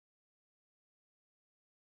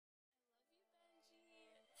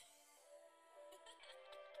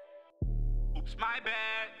My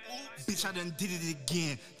bad. Bitch, I done did it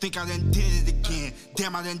again. Think I done did it again.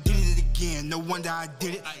 Damn, I done did it again. No wonder I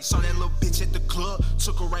did it. Saw that little bitch at the club.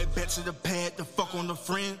 Took her right back to the pad to fuck on the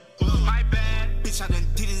friend. My bad. Bitch, I done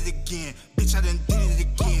did it again. Bitch, I done did it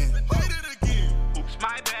again. Oops,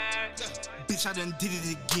 my bad. Bitch, I done did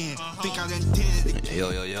it again. Think I done did it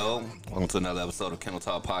again. Yo. Welcome to another episode of Kennel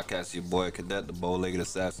Talk Podcast. Your boy Cadet, the bow-legged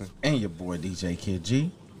assassin. And your boy DJ Kid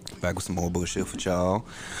G. Back with some more bullshit for y'all.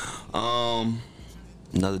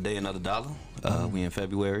 Another day, another dollar. We in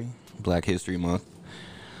February, Black History Month.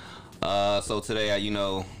 So today,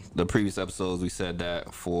 the previous episodes we said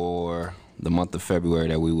that for the month of February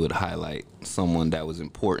that we would highlight someone that was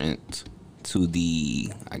important to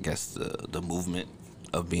the movement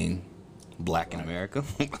of being black in America.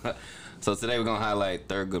 So today we're going to highlight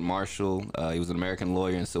Thurgood Marshall. He was an American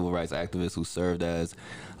lawyer and civil rights activist who served as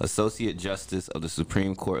Associate Justice of the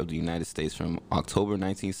Supreme Court of the United States from October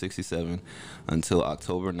 1967 until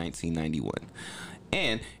October 1991.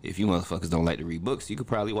 And if you motherfuckers don't like to read books, you could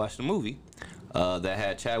probably watch the movie that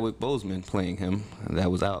had Chadwick Boseman playing him.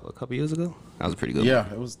 That was out a couple years ago. That was a pretty good Yeah,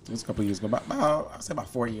 movie. it was a couple years ago. I'd say about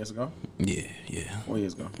 4 years ago. Yeah. 4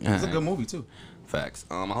 years ago. It was a good movie, too. Facts.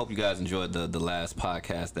 I hope you guys enjoyed the last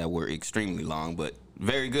podcast that were extremely long, but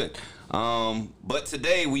very good. But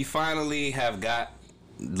today we finally have got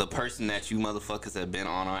the person that you motherfuckers have been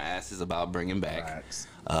on our asses about bringing back,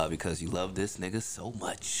 because you love this nigga so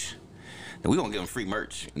much. And we gonna give him free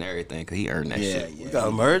merch and everything because he earned that shit. Yeah. We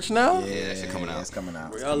got merch now? Yeah, that shit coming out. It's coming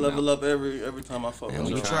out. Y'all level up every time I fuck Man, with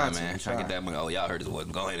we y'all. trying, man. Trying to get that money. Oh, y'all heard his voice.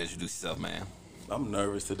 Go ahead and introduce yourself, man. I'm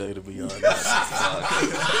nervous today, to be honest.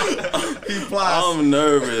 He flies. I'm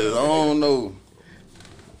nervous. I don't know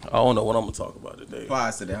what I'm gonna talk about today.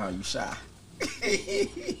 Flies today, huh? You shy.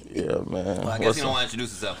 Yeah, man. Well, I guess you don't want to introduce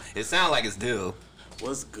yourself. It sounds like it's Dill.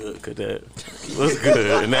 What's good, Cadet? What's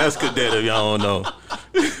good? And that's Cadet if y'all don't know.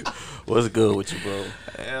 What's good with you, bro?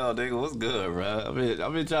 Hell, nigga, what's good, bro? I've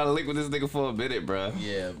been trying to link with this nigga for a minute, bro.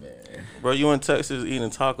 Yeah, man. Bro, you in Texas eating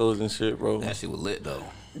tacos and shit, bro. That shit was lit, though.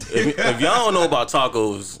 If y'all don't know about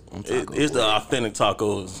tacos, it's the authentic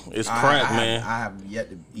tacos. It's crack, man. I have yet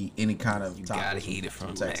to eat any kind of tacos. You gotta eat it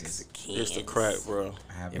from Texas. Mexican. It's the crack, bro.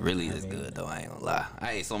 It really is good, though. I ain't gonna lie.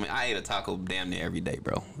 I ate a taco damn near every day,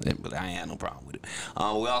 bro. But I ain't had no problem with it.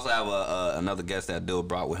 We also have another guest that Dill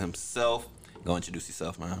brought with himself. Go introduce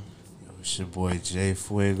yourself, man. It's your boy Jay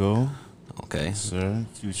Fuego. Okay. Sir,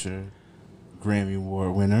 future Grammy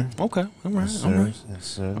Award winner. Okay. All right. Yes, sir. All right. Yes,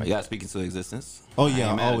 sir. All right, you gotta speak into existence. Oh, I ain't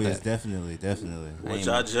yeah, mad at always. that. Definitely. Which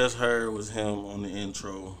I just heard was him on the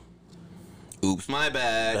intro. Oops, my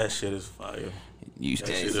bad. That shit is fire. You That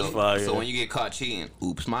stay. shit is fire. So when you get caught cheating,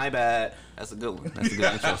 oops, my bad. That's a good one. That's a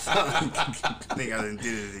good intro. I think I done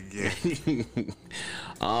did it again.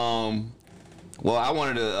 Well, I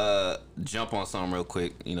wanted to jump on something real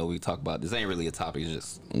quick. We talk about this. Ain't really a topic. It's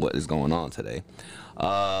just what is going on today.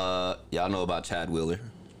 Y'all know about Chad Wheeler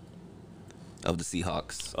of the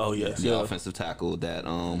Seahawks. Oh, yes. The Yeah. offensive tackle that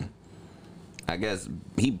I guess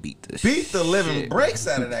he beat the living shit. breaks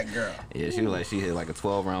out of that girl. Yeah, she was like she hit like a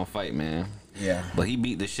 12-round fight, man. Yeah. But he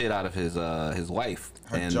beat the shit out of his wife.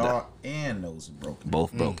 Her jaw and nose are broken.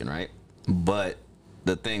 Both broken, right? But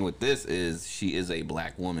the thing with this is she is a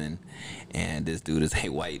black woman and this dude is a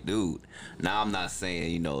white dude. Now, I'm not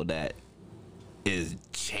saying, that is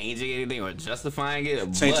changing anything or justifying it.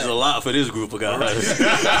 Changes a lot for this group of guys.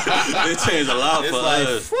 It changed a lot for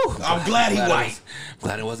us. I'm glad he white.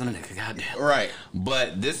 Glad it wasn't a nigga, goddamn. Right.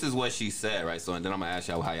 But this is what she said, right? So, and then I'm going to ask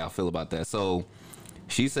y'all how y'all feel about that. So,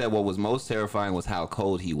 she said what was most terrifying was how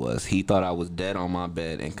cold he was. He thought I was dead on my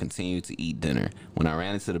bed and continued to eat dinner. When I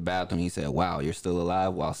ran into the bathroom, he said, "Wow, you're still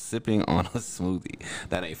alive," while sipping on a smoothie.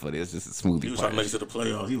 That ain't funny. It's just a smoothie. He was trying to make it to the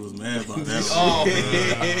playoffs. He was mad about that. Oh,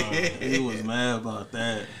 man. He was mad about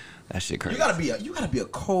that. That shit crazy. You gotta be a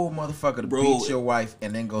cold motherfucker to beat your wife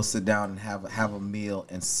and then go sit down and have a meal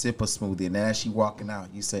and sip a smoothie, and then as she walking out,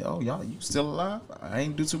 you say, "Oh, y'all, you still alive? I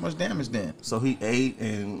ain't do too much damage then." So he ate,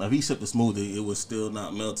 and if he sipped the smoothie, it was still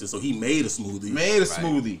not melted. So he made a smoothie.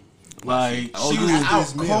 Smoothie. Like, She was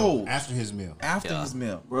out cold After his meal. after his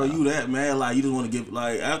meal. bro, you that mad? Like, you just want to give,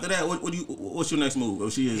 like, after that, what's your next move? Oh,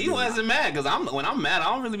 she is. He wasn't mad because when I'm mad, I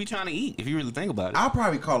don't really be trying to eat. If you really think about it, I'll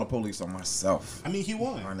probably call the police on myself. I mean, he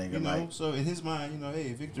won. My nigga, you know, like- so in his mind,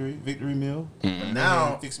 hey, victory meal. But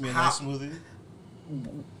now, Fix me a nice smoothie.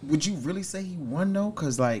 would you really say he won though?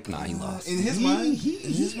 Cause like, nah, he lost. In his mind, he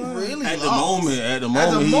really At the lost.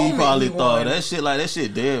 moment, he probably he thought won. that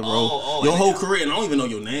shit dead, bro. Oh, your yeah. whole career, and I don't even know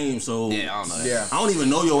your name, so Yeah, I don't know. Yeah. I don't even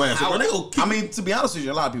know your ass. So, bro, they go I mean, to be honest with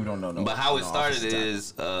you, a lot of people don't know. But how it started officer type.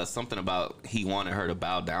 is something about he wanted her to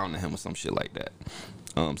bow down to him or some shit like that.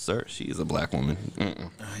 Sir, she is a black woman.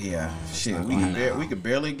 Yeah, shit. We could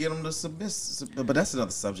barely get them to submit, but that's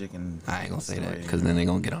another subject. And I ain't gonna say that because then they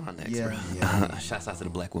gonna get on our necks, bro. Yeah. Shouts out to the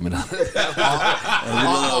black women. All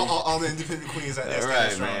the independent queens out there.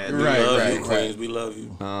 Right, man. We love you, Queens. We love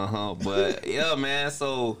you. But yeah, man.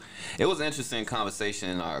 So it was an interesting conversation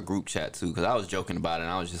in our group chat too, because I was joking about it.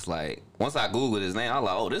 And I was just like, once I googled his name, I was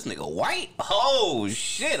like, oh, this nigga white. Oh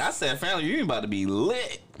shit! I said, family, you about to be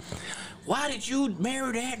lit. Why did you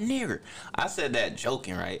marry that nigga? I said that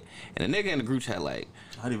joking, right? And the nigga in the group chat like,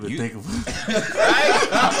 I didn't even think of it.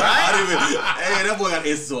 right? Hey, that boy got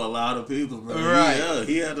answers to a lot of people, bro. Right. Yeah,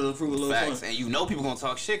 he had to approve a little Facts. fun. And you know people gonna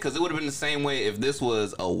talk shit because it would have been the same way if this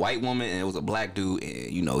was a white woman and it was a black dude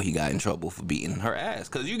and you know he got in trouble for beating her ass.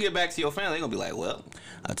 Because you get back to your family, they gonna be like, well,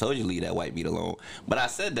 I told you leave that white beat alone. But I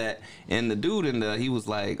said that, and the dude he was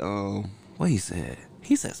like, what he said?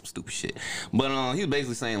 He said some stupid shit. But he was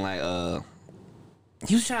basically saying like,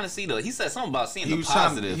 he was trying to see he said something about seeing the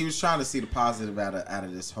positive. He was trying to see the positive out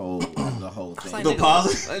of this whole the whole thing. Like, The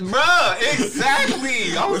positive? Bruh,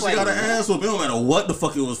 exactly. I Bro, was she like, got an ass whoop. It don't matter what the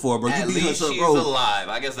fuck it was for, bro. You at beat her least up, she's bro. alive.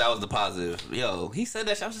 I guess that was the positive. Yo, he said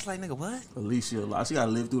that shit. I was just like, nigga, what? At least she alive. She gotta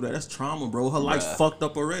live through that. That's trauma, bro. Her life's Bruh. fucked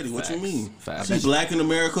up already. What you Facts. mean? Facts. She's black in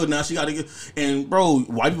America now. She gotta get. And bro,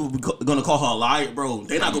 white people gonna call her a liar, bro.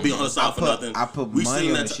 They not gonna be on her side for nothing. I put We money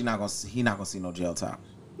seen on that. it. He not gonna see no jail time.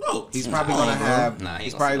 No, He's probably gonna have. Nah, he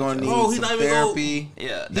he's ain't probably gonna gonna see need no jail. Oh, he some not even therapy.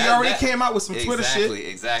 Yeah, He already came out with some Twitter shit.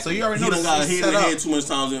 Exactly. So you already he know done got this hit is in set the up. head too much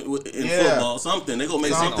times in Yeah. football. Something they gonna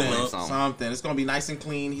make something gonna make up. something. Something. It's gonna be nice and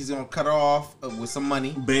clean. He's gonna cut her off with some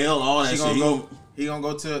money. Bail, all that She shit. gonna He go. He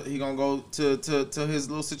gonna go to his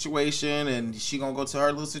little situation, and she gonna go to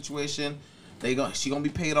her little situation. She gonna be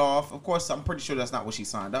paid off. Of course, I'm pretty sure that's not what she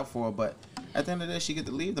signed up for. But at the end of the day, she get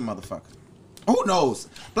to leave the motherfucker. Who knows?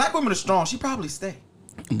 Black women are strong. She probably stay.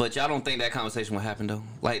 But y'all don't think that conversation will happen though?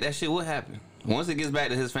 Like that shit will happen. Once it gets back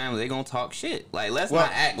to his family, they gonna talk shit. Like let's Well,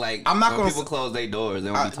 not act like I'm not when gonna people close their doors,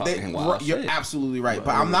 they won't be talking wild You're shit. absolutely right.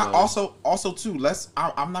 But I'm not also too.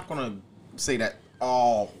 I'm not gonna say that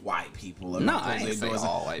all white people are No, gonna I close ain't their say doors.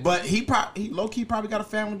 all white But he low key probably got a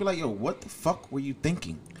family and be like, yo, what the fuck were you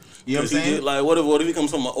thinking? You know what I'm He saying? did, like, what if he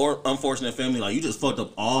comes from an unfortunate family? Like, you just fucked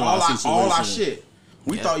up all our shit.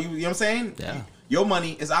 We Yeah. thought you know what I'm saying? Yeah. Your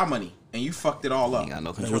money is our money, and you fucked it all up. You got no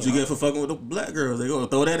That's control. what you get for fucking with the black girls. They gonna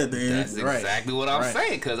throw that at the end. That's exactly what I'm Right.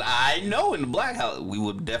 saying. Because I know in the black house, we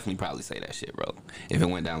would definitely probably say that shit, bro. If it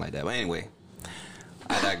went down like that. But anyway,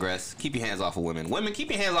 I digress. Keep your hands off of women. Women,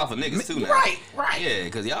 keep your hands off of niggas too now. Right. Yeah,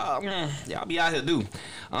 because y'all be out here do.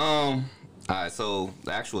 All right, so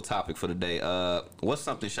the actual topic for the day. What's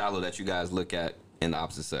something shallow that you guys look at in the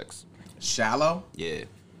opposite sex? Shallow? Yeah.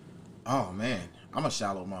 Oh man, I'm a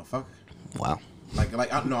shallow motherfucker. Wow.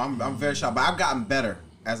 I'm very shallow, but I've gotten better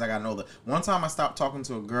as I got older. One time I stopped talking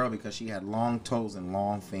to a girl because she had long toes and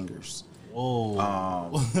long fingers. Whoa. No,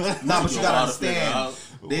 but you gotta understand,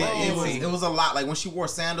 Whoa. it was a lot. Like when she wore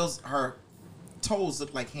sandals, her toes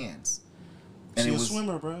looked like hands. And She it a was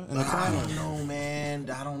swimmer, bro. In a I climber.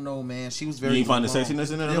 don't know, man. She was very. You ain't find the long.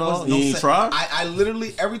 sexiness in it at There all? was no You ain't try? I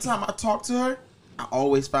literally every time I talked to her, I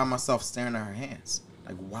always found myself staring at her hands.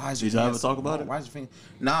 Like, why is your Did y'all hands ever talk so about long? it? Why is your finger?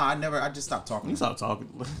 Nah, I never. I just stopped talking. You stop talking.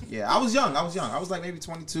 Yeah, I was young. I was like maybe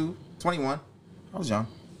 22, 21. I was young.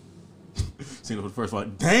 Seen it for the first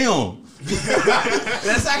one. Damn.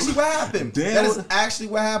 That's actually what happened. Damn. That is actually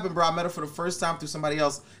what happened, bro. I met her for the first time through somebody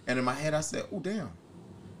else, and in my head I said, "Oh, damn.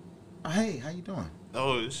 Hey, how you doing?"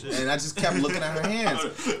 Oh shit. And I just kept looking at her hands.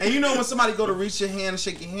 And you know when somebody go to reach your hand and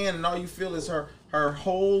shake your hand, and all you feel is her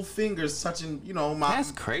whole fingers touching, my.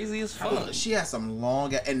 That's crazy as fuck. She had some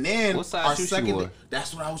long, and then What size our shoes she second. wore?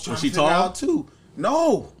 That's what I was trying Was to she figure tall? out too.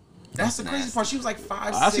 No, that's the crazy nasty. part. She was like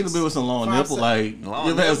 5'6". I seen a bit with some long 5'7". nipple. Like, Long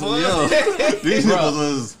you had some, nipples? yeah. These nipples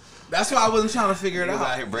was. That's why I wasn't trying to figure it Niggas out.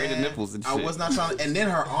 out here braiding man. nipples and I shit. was not trying to. And then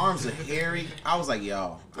her arms are hairy. I was like,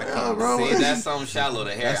 yo, I can't. See, that's something shallow.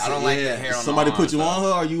 The hair. That's I don't it, like yeah. the hair on Somebody the put arms, you though. on her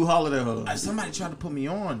or you hollered at her? Somebody tried to put me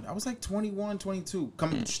on. I was like 21, 22.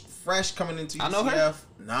 Fresh coming into UCF. I know her?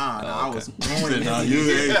 Nah, I okay. was Said, born. nah,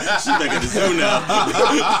 she's back at the zoo now.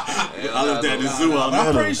 I left at the zoo. I I'm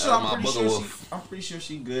met pretty her. sure. my booger wolf. I'm pretty sure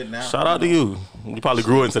she good now. Shout out to you. You probably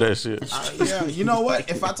grew into that shit. Yeah, you know what?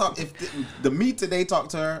 If the me today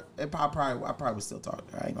talked to her, I probably would still talk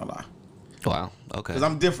to her. I ain't gonna lie, Wow. Okay. cause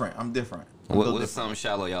I'm different. I'm a What, little what's something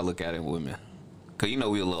shallow y'all look at in women? Cause we a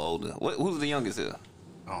little older. Who's the youngest here?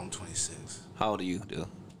 I'm 26. How old are you, dude?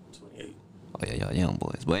 28. Oh yeah, y'all young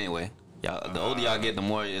boys. But anyway, y'all the older y'all get, the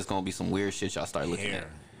more it's gonna be some weird shit y'all start looking Hair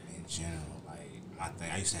at. in general, like my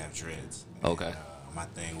thing. I used to have dreads. Okay. And, my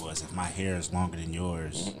thing was if my hair is longer than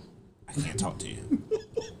yours, I can't talk to you.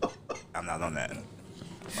 I'm not on that.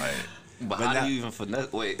 Like, But But how now- do you even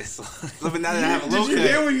finesse? Wait, so, but now that I have a low Did you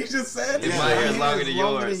hear cut, what you just said? If my hair is longer than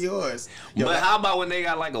yours. yours. Yo, but how about when they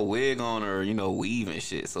got like a wig on or weave and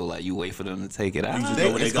shit? So like you wait for them to take it out. You just They-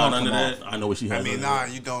 know what they it's got gonna under come that. I know what she has. I mean, under nah,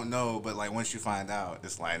 that. you don't know, but like once you find out,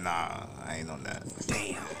 it's like, nah, I ain't on that. Damn.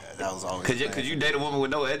 Yeah, that was always. Could bad. you date a woman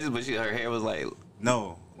with no edges, but her hair was like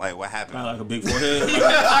No, like what happened? Not like a big forehead.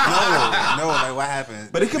 Like, no, like what happened?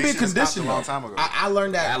 But it could be They a should've stopped condition. a long though. time ago. I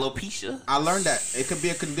learned that. alopecia? I learned that it could be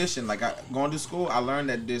a condition. Like going to school, I learned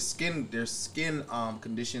that there's skin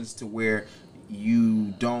conditions to where you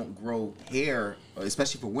don't grow hair,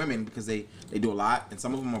 especially for women because they do a lot, and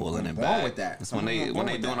some of them are Pulling it born back. with that. It's Some when of them they are when born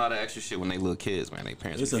they with doing that. all the extra shit when they little kids, man. They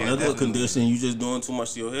parents. it's be another definitely. condition. You just doing too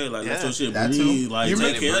much to your head. Like let Yeah. your shit That breathe. too. Like You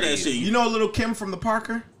take make- care of that breathe. shit. You know, little Kim from the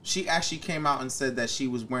Parker, she actually came out and said that she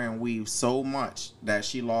was wearing weave so much that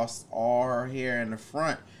she lost all her hair in the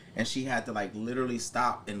front, and she had to like literally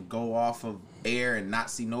stop and go off of air and not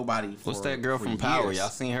see nobody. What's for- that girl for from Power? years. Y'all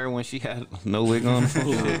seen her when she had no wig on?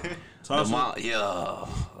 The Tasha? mom, yeah,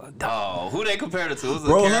 dog. Who they compared it to? It was a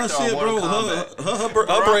Bro, her character on shit, Mortal bro. Kombat.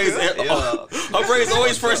 Her braids, Yeah. her braids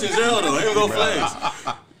always fresh in jail though. Ain't gonna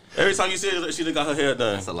flex. Every time you see her, she done got her hair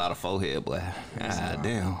done. That's a lot of forehead, boy. God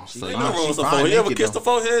damn. So Ain't you, no wrong with the fine forehead. You ever naked, kiss though. the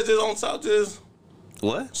forehead just on top, just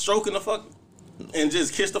what? stroking the fuck, and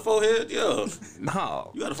just kiss the forehead? Yeah. No.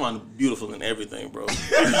 You gotta find the beautiful in everything, bro.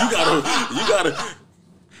 you gotta.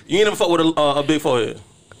 You ain't never fuck with a big forehead.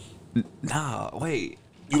 Nah. Wait.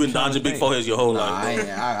 You been trying to dodging big think. foreheads your whole Nah, life,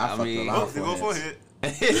 bro. I fucked mean, a lot of Go foreheads.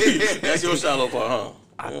 forehead. That's your shallow part, huh?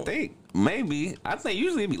 I think maybe. I think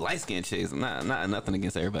usually it be light skinned chicks. Not nothing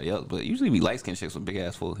against everybody else, but usually it be light skinned chicks with big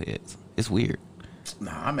ass foreheads. It's weird.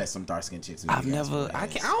 Nah, I met some dark skinned chicks. with I've big ass never. I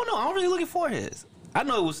foreheads. can't. I don't know. I don't really look at foreheads. I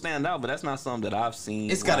know it would stand out, but that's not something that I've seen.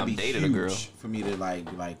 It's when got to I've be dated huge a girl. for me to like.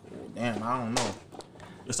 Damn, I don't know.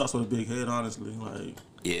 It starts with a big head, honestly. Like,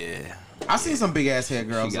 Yeah. I seen some big ass hair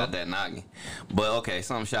girls. She got though. that noggin. But okay,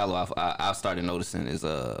 something shallow I started noticing is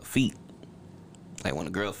feet. Like when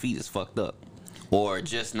a girl's feet is fucked up. Or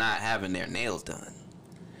just not having their nails done.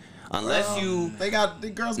 Unless you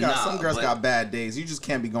The girls got Nah, some girls but- got bad days. You just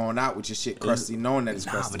can't be going out with your shit crusty, knowing that it's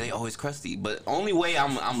Nah, crusty. but they always crusty. But only way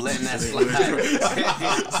I'm letting that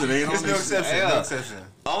slide. so they There's no exception. No Yeah. exception.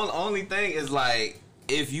 Only thing is like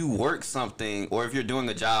if you work something or if you're doing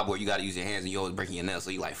a job where you gotta use your hands and you always breaking your nails, so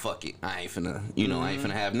you like fuck it. I ain't finna I ain't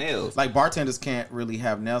finna have nails. Like bartenders can't really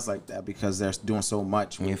have nails like that because they're doing so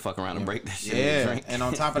much. You ain't fuck around and break that shit. Yeah, drink. and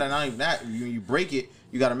on top of that, not even that, you break it.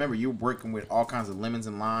 You got to remember you're working with all kinds of lemons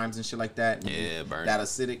and limes and shit like that. Yeah, burn that it.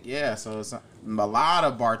 acidic. Yeah, so it's a lot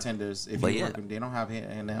of bartenders. If But you yeah. work them, they don't have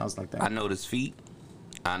nails like that. I notice feet.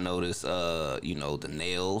 I notice the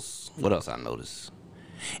nails. What else I notice?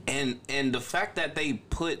 And the fact that they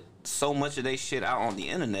put so much of their shit out on the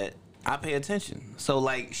internet, I pay attention. So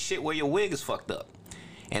like shit where your wig is fucked up.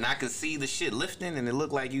 And I can see the shit lifting and it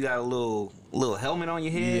look like you got a little helmet on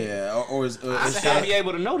your head. Yeah, or it's I got should be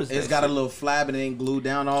able to notice that. it's got a shit. little flab and it ain't glued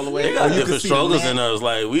down all the way. They got Or you can different see the struggles neck. in us.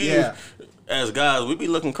 Like we, Yeah. as guys, we be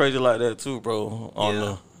looking crazy like that too, bro. On Yeah.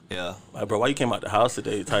 the Yeah. like, bro, why you came out the house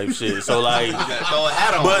today? Type shit. So like, You gotta throw a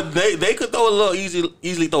hat on. but they could throw a little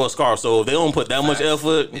easily throw a scarf. So if they don't put that much Facts.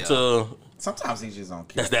 effort Yeah. to. Sometimes they just don't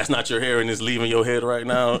care. That's not your hair and it's leaving your head right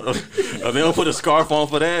now. If they don't put a scarf on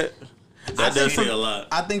for that. That does say a lot.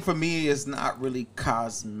 I think for me, it's not really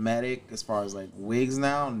cosmetic as far as like wigs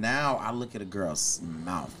now. Now I look at a girl's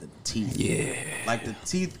mouth, the teeth. Yeah. Like the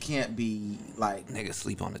teeth can't be like. Niggas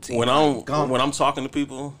sleep on the teeth. When I'm gum. when I'm talking to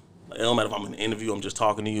people, it don't matter if I'm in an interview, I'm just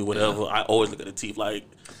talking to you, whatever. I always look at the teeth. Like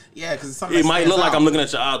Yeah, because something it that might stands look like out. I'm looking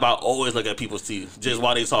at your eyes, but I always look at people's teeth just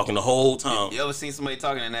while they talking the whole time. You ever seen somebody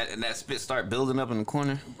talking and that spit start building up in the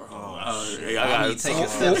corner? Hey, I I need to take got a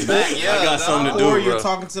step back. Yeah, I got something to do, Or you're bro.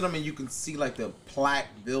 talking to them and you can see like the plaque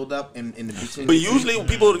build up in the between. But the teeth. usually when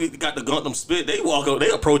people got the Gundam spit, they walk up, they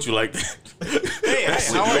approach you like that.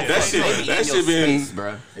 that shit been.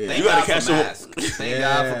 bro. You gotta catch them. Thank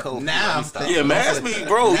God for COVID. Now, Let me stop. Yeah, mask me,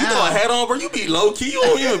 bro. You throw a hat on, bro. You be low key. You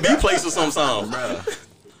don't even be places sometimes. Bro.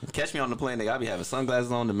 Catch me on the plane, nigga. I be having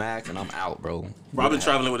sunglasses on, the max, and I'm out, bro. Bro, I've been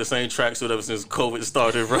traveling with the same tracksuit ever since COVID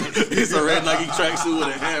started, bro. It's a red Nike tracksuit with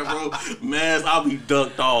a hat, bro. Mask, I'll be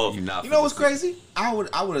ducked off. You not. You know what's crazy? I would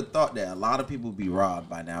have thought that a lot of people would be robbed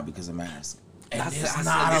by now because of masks. And I there's said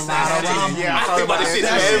not a this lot of shit. them. Yeah, I think about this shit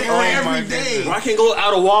That shit my every day. Bro, I can't go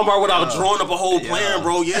out of Walmart without drawing up a whole plan,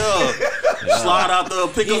 bro. Yeah. Slide out the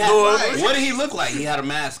pickup door. What did he look like? He had a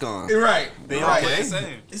mask on. Right. They right. all look the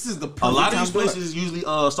same. This is the perfect A lot of time these to do it. places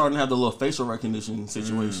usually starting to have the little facial recognition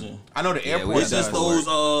situation. I know the Yeah, airport we It's does just those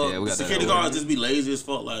Yeah, we got that security over guards just be lazy as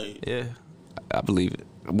fuck. Like, Yeah, I believe it.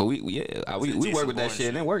 But we work with that shit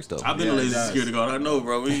and it works though. I've been a Yeah, it lazy does. security guard. I know,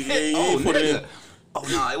 bro. He Oh, put it in. nigga. Oh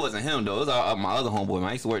no, it wasn't him though. It was my other homeboy. Man.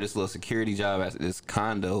 I used to work this little security job at this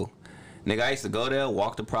condo. Nigga, I used to go there,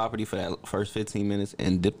 walk the property for that first 15 minutes,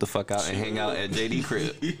 and dip the fuck out and hang out at JD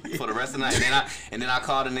crib for the rest of the night. And then I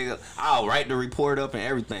called the nigga. I'll write the report up and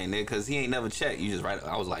everything, nigga, because he ain't never checked. You just write.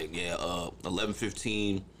 I was like,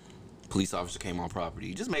 11:15. Police officer came on property.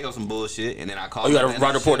 You just make up some bullshit, and then I called. Oh, you got him to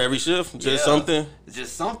write a report every shift? Just something?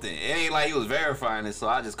 Just something. It ain't like he was verifying it, so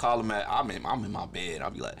I just call him I'm in my bed.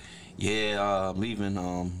 I'll be like, I'm leaving.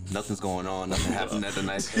 Nothing's going on. Nothing happened at the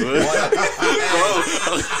night.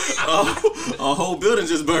 A whole building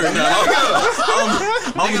just burned down.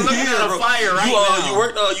 I'm looking at a fire right now. You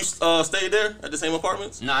worked? You stayed there at the same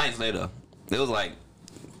apartments? No, I ain't stayed up. It was like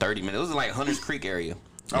 30 minutes. It was in like Hunters Creek area.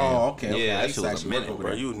 Oh, okay. Yeah, I that used shit to was a actually minute, work over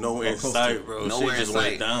Bro, there. you nowhere in close sight, to- bro. Nowhere Shit just in went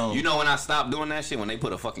sight. down. You know when I stopped doing that shit? When they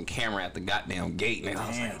put a fucking camera at the goddamn gate. And I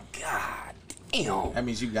was Damn. like, God damn. That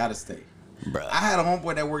means you gotta stay. Bruh. I had a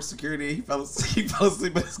homeboy that worked security. He fell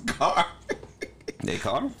asleep in his car. They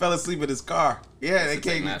caught him? Fell asleep in his car. Yeah, they That's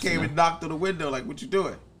came international. and knocked through the window. Like, what you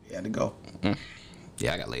doing? He had to go.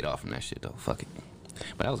 Yeah, I got laid off from that shit though. Fuck it.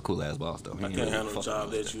 But that was a cool ass boss though. I can't handle a job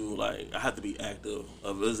that you like. I have to be active.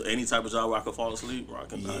 If there's any type of job where I could fall asleep, or I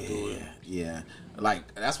cannot do it. Yeah.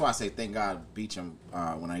 Like, that's why I say thank God Beecham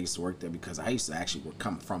when I used to work there, because I used to actually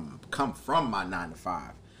come from my 9 to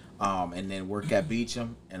 5. And then work at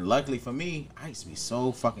Beecham. And luckily for me, I used to be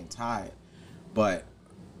so fucking tired. But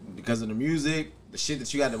because of the music, the shit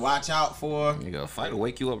that you got to watch out for, Nigga, a fight will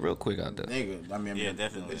wake you up real quick out there. nigga, I mean, Yeah,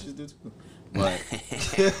 definitely. bitches do too. But,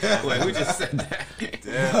 Wait, we just said that.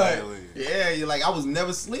 Definitely. yeah, you're like, I was never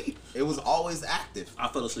asleep. It was always active. I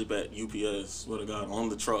fell asleep at UPS. Swear to God, on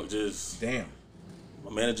the truck. Just Damn.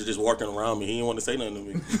 my manager just walking around me. He didn't want to say nothing to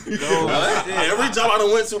me. Yeah, every job I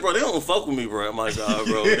done went to, bro, they don't fuck with me, bro. At my job,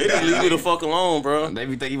 bro. They didn't leave me the fuck alone, bro. They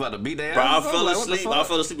be thinking you about to beat their Bro, I ass or fell something? Like, what the asleep. fuck? I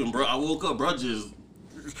fell asleep, and bro, I woke up, bro, just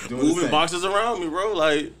Doing his moving thing. boxes around me, bro.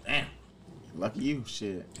 Like, Damn. Lucky you,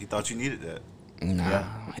 shit. He thought you needed that. Nah,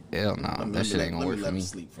 hell nah. That shit ain't gonna work for Let him me.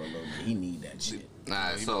 sleep for a little bit. He need that shit.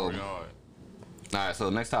 Alright, He so working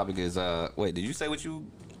hard. next topic is wait, did you say what you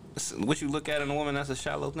look at in a woman that's a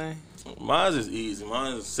shallow thing? mine's is easy.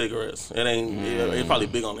 Mine's is cigarettes. It ain't. It's probably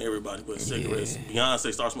big on everybody, but cigarettes.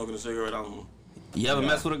 Beyonce start smoking a cigarette. You ever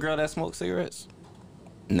mess with a girl that smokes cigarettes?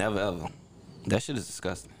 Never ever. That shit is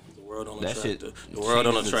disgusting. The world don't That attract. shit The world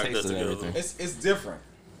don't changes the attract taste us of together. everything. It's different.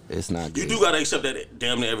 It's not good. You do gotta accept that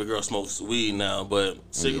damn near every girl smokes weed now, but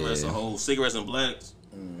cigarettes Yeah. a whole cigarettes and blacks.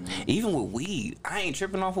 Even with weed, I ain't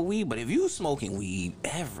tripping off of weed, but if you smoking weed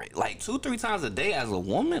like 2-3 times a day as a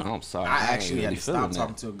woman, I'm sorry. I ain't actually really had to stop feeling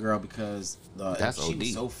talking that. to a girl because That's she OD.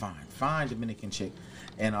 was so fine Dominican chick,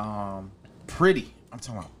 and pretty. I'm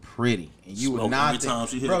talking about pretty, and you Smoke would not every think, time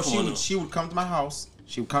she hit bro. the corner. She would come to my house.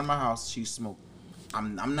 She smoked.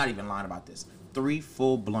 I'm not even lying about this. 3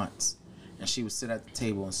 full blunts. And she would sit at the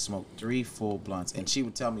table and smoke 3 full blunts. And she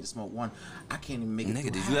would tell me to smoke 1. I can't even make it. Nigga,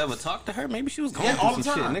 through did half. you ever talk to her? Maybe she was going Yeah, through all the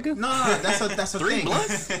some time. shit, nigga. No, that's a 3 thing.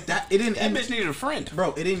 blunts? That it didn't. That end- bitch needed a friend.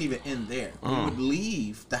 Bro, it didn't even end there. We would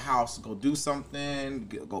leave the house, go do something,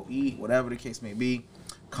 go eat, whatever the case may be.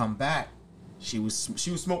 Come back, she would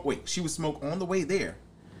smoke. Wait, she would smoke on the way there,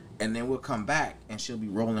 and then we'll come back and she'll be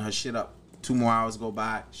rolling her shit up. 2 more hours go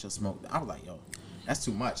by, she'll smoke. I was like, yo, that's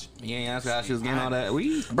too much. You ain't asked her how she was getting all that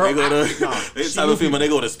weed? Bro, They go to she this type knew of female. people. They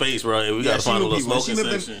go to space, bro. And we gotta she find a knew little people.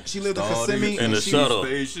 smoking section. She lived in Kissimmee, in and the she shuttle.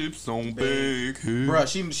 Spaceships on big hill. Bro,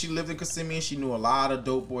 she lived in Kissimmee, and she knew a lot of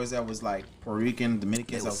dope boys that was like Puerto Rican, Dominicans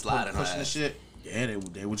They that was was sliding her pushing the ass. shit. Yeah,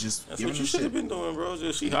 they were just That's giving what the you should have shit. been doing, bro.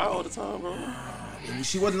 Just she high all the time, bro.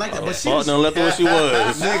 She wasn't like that, but she Fuck, was, done left her where she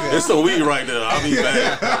was. Nigga. It's some weed right there. I'll be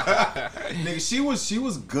back. nigga, she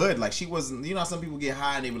was good. Like she wasn't. You know, how some people get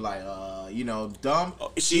high and they be like, dumb.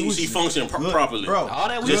 She was functioned good, properly. bro. All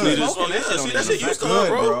that weed Just was need to smoking, smoke. Yeah, that shit see, don't that shit even used to affect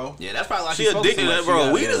her, good, bro. Yeah, that's probably why She she smoked addicted so to much. that, bro.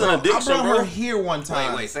 She Weed got is an there. addiction, I brought bro. her here one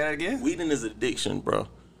time. Wait, say that again? Weeding is addiction, bro.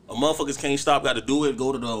 A motherfuckers can't stop. Got to do it.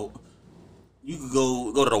 Go to the. You could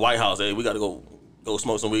go to the White House. Hey, we got to go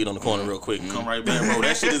smoke some weed on the corner real quick and come right back, bro.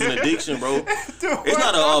 That shit is an addiction, bro. It's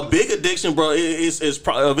not a big addiction, bro. If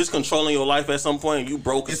it's controlling your life at some point, you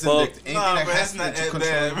broke as It's fuck. addictive. Anything Nah, that bro, has that's not to that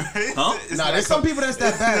control. bad, bro. Huh? It's Nah, like there's some people that's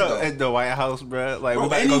that bad though. At the White House, bro. Like, Bro, we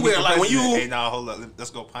about to go anywhere, get the like, when president. you- Hey, nah, hold up.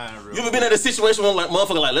 Let's go pine real You ever been in a situation where like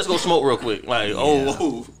motherfucker like let's go smoke real quick? Like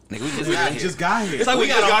whoa. Nigga, we just got We here. just got here. It's like we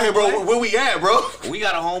got just got a here, bro. homeboy. Where we at, bro? We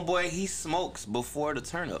got a homeboy, he smokes before the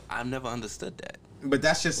turn up. I've never understood that. But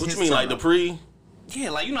that's just What his you mean, like the turn-up. pre? Yeah,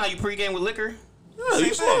 like you know how you pregame with liquor? Yeah,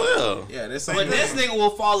 you smoke, yeah. Yeah, that's But this nigga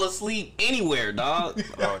will fall asleep anywhere, dog.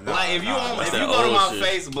 Oh, nah, Like if you nah, if that's you that go to old my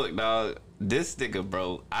shit. Facebook, dog, this nigga,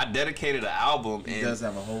 bro, I dedicated an album. He and does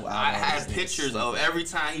have a whole album. I had This nigga pictures of every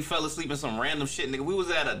time he fell asleep in some random shit, nigga. We was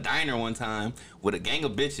at a diner one time with a gang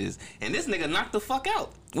of bitches, and this nigga knocked the fuck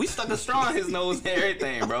out. We stuck a straw in his nose and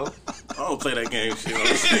everything, bro. I don't play that game shit.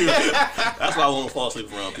 That's why I won't fall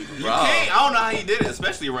asleep around people, bro. Hey, I don't know how he did it,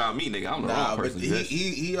 especially around me, nigga. I'm the Nah, wrong but person. to do that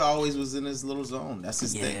shit. he always was in his little zone. That's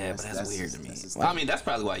his thing. Yeah, but that's weird his- to me. that's his Well, I thing. mean, that's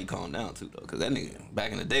probably why he calmed down too, though, because that nigga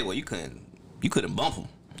back in the day, well, you couldn't bump him.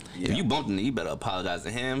 Yeah. If you bumped him, you better apologize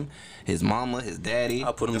to him, his mama, his daddy.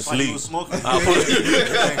 I put him to That's why he sleep. was smoking.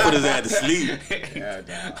 I put his ass to sleep. Yeah,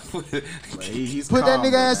 dog. But he's Put that calm,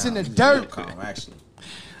 nigga though, ass now. in the He's dirt. real calm, actually.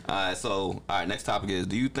 All right, next topic is: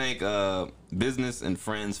 do you think business and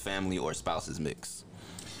friends, family, or spouses mix?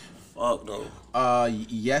 Fuck no.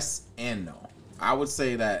 Yes and no. I would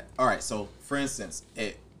say that. All right. So, for instance,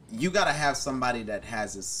 you gotta have somebody that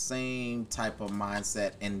has the same type of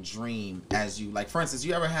mindset and dream as you. Like, for instance,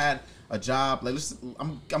 you ever had a job? Like,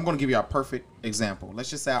 I'm gonna give you a perfect example. Let's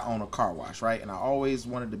just say I own a car wash, right? And I always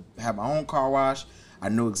wanted to have my own car wash. I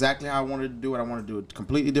knew exactly how I wanted to do it. I wanted to do it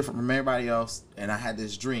completely different from everybody else, and I had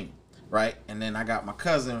this dream, right? And then I got my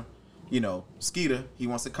cousin, Skeeter. He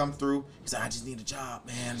wants to come through. He said, "I just need a job,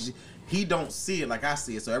 man." He don't see it like I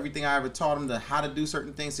see it. So everything I ever taught him how to do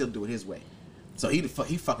certain things, he'll do it his way. So he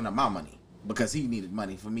fucking up my money because he needed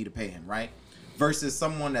money for me to pay him, right? Versus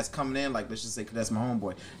someone that's coming in, like, let's just say, 'cause that's my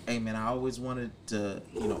homeboy. Hey man, I always wanted to,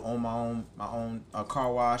 own my own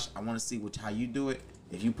car wash. I want to see how you do it.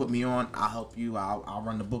 If you put me on, I'll help you. I'll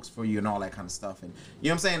run the books for you and all that kind of stuff. And you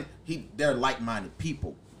know what I'm saying? They're like-minded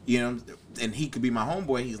people. And he could be my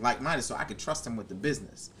homeboy. He's like-minded, so I could trust him with the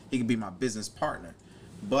business. He could be my business partner.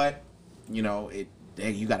 But you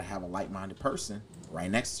got to have a like-minded person right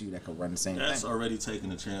next to you that could run the same That's thing. already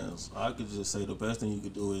taking a chance. I could just say the best thing you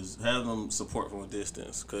could do is have them support from a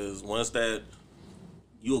distance. Because once that,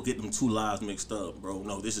 you'll get them two lives mixed up, bro.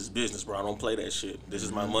 No, this is business, bro. I don't play that shit. This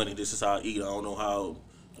is my money. This is how I eat. I don't know how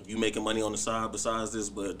you making money on the side besides this,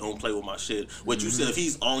 but don't play with my shit. What you said, if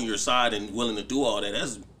he's on your side and willing to do all that,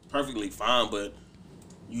 that's perfectly fine. But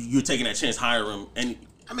you're taking that chance, hire him, and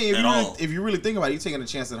I mean, if you really think about it, you're taking a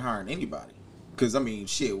chance at hiring anybody. Because, I mean,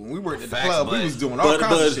 shit, when we worked at the Facts, club, we but- was doing all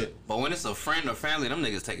kinds of shit. But when it's a friend or family, them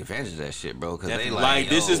niggas take advantage of that shit, bro. Because they like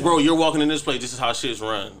this yo, is, bro, you're walking in this place, this is how shit's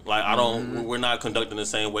run. Like, I don't, we're not conducting the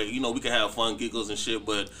same way. We can have fun, giggles and shit,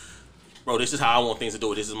 but, bro, this is how I want things to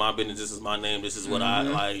do it. This is my business, this is my name, this is what I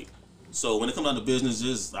like. So when it comes down to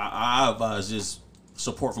business, I advise just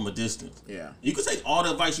support from a distance. Yeah. You can take all the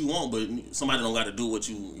advice you want, but somebody don't got to do what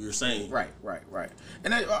you're saying. Right.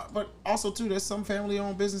 And but also, too, there's some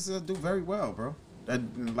family-owned businesses that do very well, bro.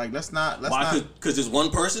 Let's not. Why? Because there's one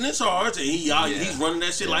person in charge, and he's running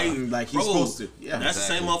that shit like he's bro, supposed to. Yeah, that's the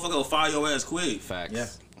same motherfucker will fire your ass quick. Facts. Yeah.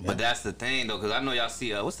 But that's the thing, though, because I know y'all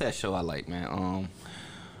see, what's that show I like, man?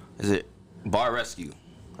 Is it Bar Rescue?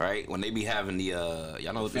 Right? When they be having the,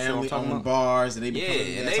 y'all know what the show I'm talking family-owned about? bars, and they be Yeah, coming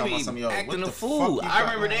in and there talking about they some, be yo, acting what the the fool. fuck you I got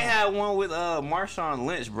remember they going on? had one with Marshawn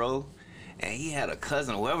Lynch, bro. And he had a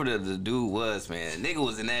cousin, whoever the dude was, man. Nigga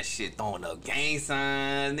was in that shit throwing up gang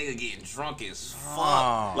signs. Nigga getting drunk as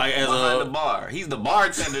fuck. Like as Behind the bar. He's the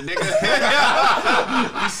bartender, nigga.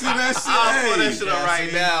 You see that shit? I'll pull that Hey, shit up yeah, right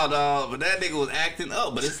see? now, dog. But that nigga was acting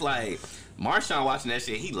up. But it's like, Marshawn watching that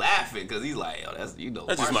shit, he laughing because he's like, yo, that's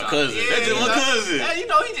That's just my Marshawn. cousin. That's just my cousin. Yeah,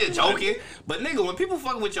 he just joking. But nigga, when people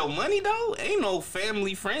fucking with your money, though, ain't no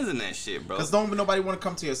family friends in that shit, bro. Because don't nobody want to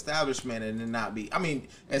come to your establishment and then not be. I mean,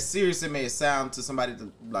 as serious it may sound to somebody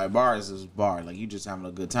like bars is bar, like you just having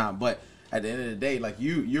a good time. But at the end of the day, like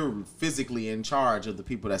you're physically in charge of the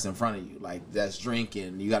people that's in front of you, like that's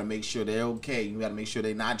drinking. You got to make sure they're okay. You got to make sure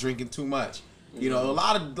they're not drinking too much. A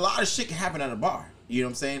lot of shit can happen at a bar. You know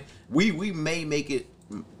what I'm saying? We may make it,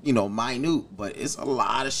 minute, but it's a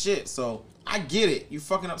lot of shit. So I get it. You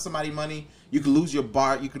fucking up somebody's money. You could lose your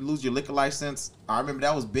bar. You could lose your liquor license. I remember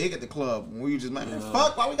that was big at the club when we were just like, man,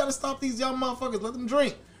 fuck, why we gotta stop these young motherfuckers? Let them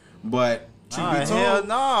drink. But truth be told, Hell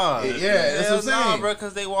nah. Yeah, that's what I'm saying. bro,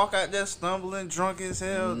 because they walk out there stumbling, drunk as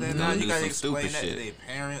hell. Then Nah, you do gotta some explain stupid that to shit.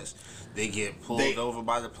 their parents. They get pulled They- over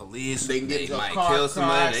by the police. they can get They into a might car kill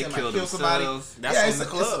somebody, they crash, kill might somebody. themselves. That's on it's the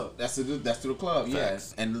club. That's to the club,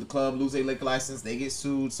 Facts. yeah. And the club lose their liquor license, they get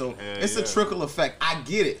sued. So it's a yeah. trickle effect. I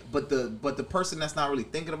get it, but the person that's not really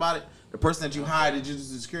thinking about it, the person that you hired to do the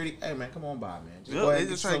security, hey man, come on by, man. Just go Yeah, ahead they and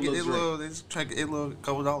just trying to get their drink. little. They just trying to get their little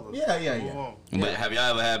couple dollars. Yeah. Move on. But have y'all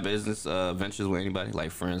ever had business ventures with anybody,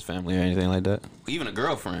 like friends, family, or anything like that? Even a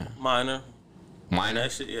girlfriend? Minor. Minor?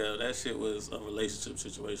 That shit was a relationship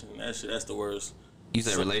situation. That's the worst. You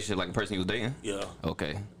said relationship like a person you was dating? Yeah.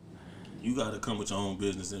 Okay. You gotta come with your own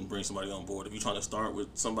business and bring somebody on board. If you're trying to start with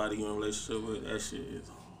somebody you're in a relationship with, that shit is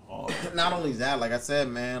Not only that, like I said,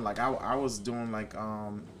 man, like I was doing like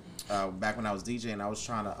back when I was DJing, I was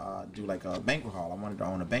trying to do like a banquet hall. I wanted to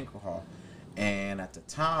own a banquet hall, and at the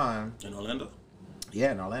time, In Orlando?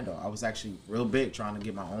 yeah, in Orlando, I was actually real big trying to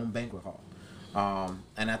get my own banquet hall.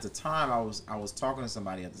 And at the time, I was talking to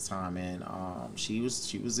somebody at the time, and she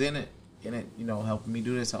was in it, you know, helping me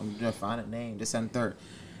do this, helping me do that, find a name, this and third.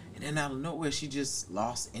 And then out of nowhere, she just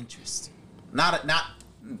lost interest. Not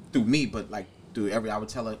through me, but like through I would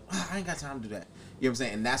tell her, I ain't got time to do that. You know what I'm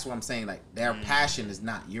saying? And that's what I'm saying. Like their passion is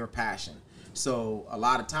not your passion. So a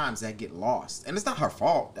lot of times that get lost, and it's not her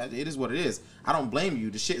fault. It is what it is. I don't blame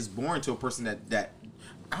you. The shit is boring to a person that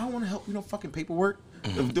I don't want to help you know fucking paperwork.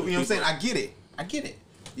 You know what I'm saying? I get it.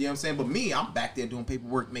 You know what I'm saying? But me, I'm back there doing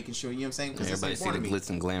paperwork, making sure, you know what I'm saying? Because Everybody see the glitz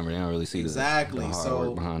and glamour. They don't really see exactly. the hard So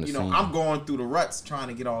work behind the you know, scenes. I'm going through the ruts trying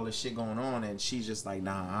to get all this shit going on, and she's just like,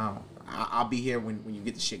 nah, I'll be here when you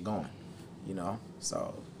get the shit going. You know,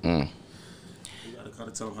 so. You gotta kind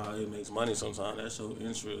of tell them how it makes money sometimes. That's your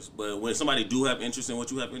interest. But when somebody do have interest in what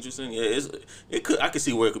you have interest in, yeah, I could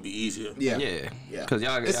see where it could be easier. Yeah. Yeah. Yeah. Because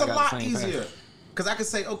y'all It's y'all a got lot the same easier. passion. Because I could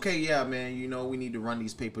say, okay, yeah, man, you know, we need to run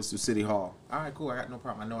these papers to City Hall. All right, cool. I got no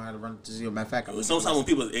problem. I know how to run it to City Hall. Matter of fact, I'm Sometimes when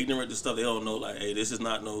people are ignorant to stuff, they don't know, like, hey, this is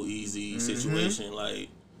not no easy situation. Like,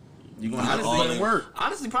 you're going to have to all put in in. work.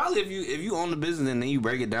 Honestly, probably if you own the business and then you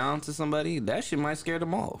break it down to somebody, that shit might scare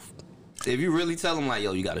them off. If you really tell them like,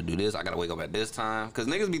 yo, you got to do this, I got to wake up at this time, because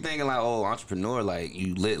niggas be thinking like, oh, entrepreneur, like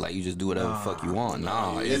you lit, like you just do whatever the fuck you want.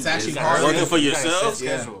 Nah, It's actually hard. working for You gotta yourself.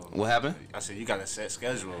 set schedule. What happened? I said you got a set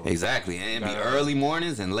schedule. Exactly, and it'd be early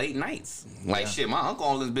mornings and late nights. Like shit, my uncle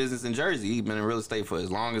owns this business in Jersey. He's been in real estate for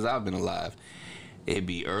as long as I've been alive. It'd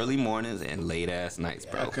be early mornings and late ass nights,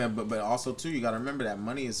 bro. Okay, but also, too, you got to remember that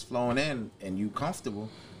money is flowing in and you comfortable.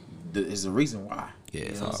 Is the reason why. Yeah, you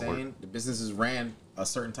it's know what I'm hard work. saying? The business is ran a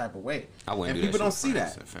certain type of way. I wouldn't and do that people shit don't with see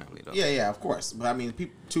friends that. and family, though. Yeah, of course. But I mean,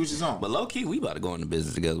 people choose his own. But low key, we about to go into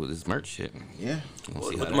business together with this merch shit. Yeah. We'll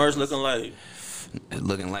see how What the that merch goes. looking like? It's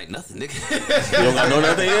looking like nothing, nigga. You don't got no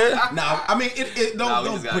nothing yet? Nah, I mean, it Nah, we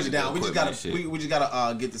don't just gotta push it get down. the We just equipment gotta and shit. we just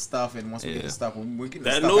gotta get the stuff, and once we get Yeah. the stuff, when we get the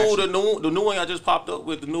That stuff, the new one I just popped up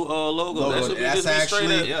with the new logo. That should be that's just be straight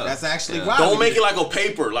actually up. Yeah. that's actually Yeah. why. Don't make it like a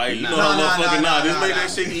paper, like you know, Nah, motherfucking nah, Just make nah.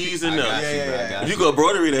 that shit easy I enough. got you, Yeah, bro. I yeah, got If you. you could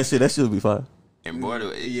embroidery that shit, that should be fine.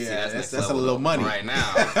 Embroidery. Yeah, next that's a level, little though. money. Right now.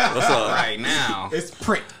 What's up? Right now. It's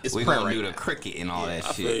print. It's We print gonna right do now. the cricket and all that I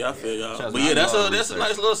shit. feel y'all. Trust But me, yeah, I that's do all a the nice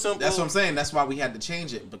research. little simple. That's what I'm saying. That's why we had to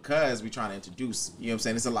change it, because we trying to introduce. You know what I'm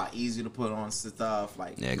saying? It's a lot easier to put on stuff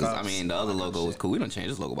like. Yeah, because I cups, mean, the all other that logo was shit. cool. We done changed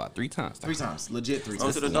this logo about 3 times. 3 times, legit 3 On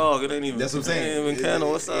times. to the dog. It ain't even. That's what I'm saying. It ain't even kind of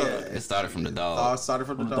what's up. Yeah. It started from the dog. Oh, it started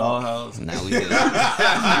from the dog. Dollhouse. Now we get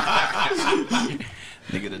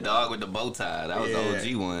nigga, the dog with the bow tie. That was the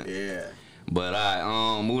OG one. Yeah. But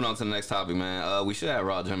all right, moving on to the next topic, man. We should have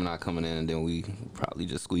Raw Gemini coming in, and then we probably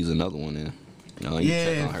just squeeze another one in. You know, you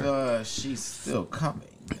check on Yeah, her. if she's still coming.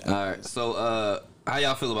 All right, so how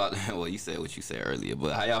y'all feel about? Well, you said what you said earlier,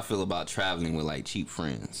 but how y'all feel about traveling with like cheap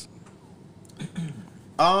friends,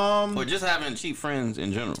 or just having cheap friends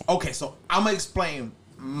in general? Okay, so I'm gonna explain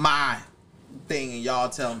my thing, and y'all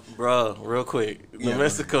tell me. Bro, real quick, the Yeah.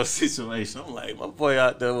 Mexico situation. I'm like, my boy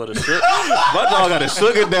out there with a sugar. My dog got a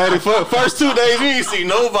sugar daddy. For first 2 days, you ain't see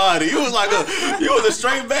nobody. You was a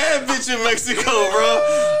straight bad bitch in Mexico,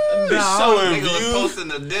 bro. He showing Nigga was views. posting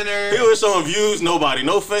the dinner. He was showing views. Nobody,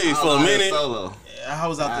 no face for a minute. Solo. I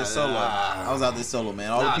was out there solo. I was out there solo,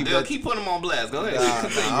 man. All the people. Dude, keep putting them on blast. Go ahead. I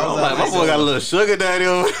was I'm out like, there my boy got a little sugar daddy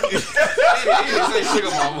over.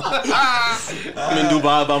 I'm in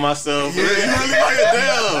Dubai by myself. You really like it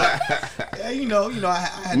down. Yeah, you know, I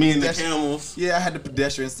had Me and the pedestrian- camels. Yeah, I had the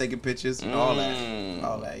pedestrians taking pictures and all that.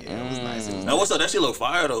 All that. Yeah, it was nice. It was Now, what's up? That shit look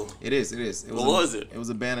fire though. It is. It What was it? It was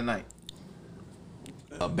a band of night.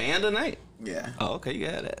 A band of night. Yeah. Oh, okay, you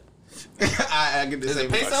got that. I get the Is same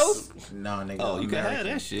it pesos? No, nigga. Oh, you can have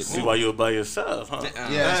American. that shit. See why you were by yourself, huh? Yeah,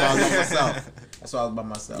 that's why I was by myself. That's why I was by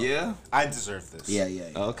myself. Yeah. I deserve this. Yeah.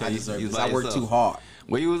 Okay, I you deserve was this. by I worked yourself. too hard.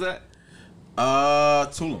 Where you was at?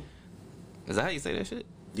 Tulum. Is that how you say that shit?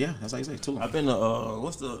 Yeah, that's how you say it, Tulum. I've been to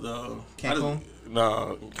what's the Cancun?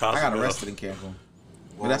 Nah, Cozumel. I got arrested in Cancun.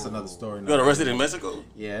 But that's another story. You got arrested in Mexico?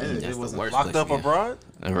 Yeah, That's it the wasn't worst. Locked place up to get- abroad?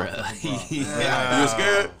 Yeah. You was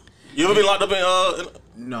scared? You ever been locked up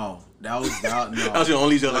in No, that was no. That was your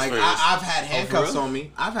only jealous Like phase. I've had handcuffs real? on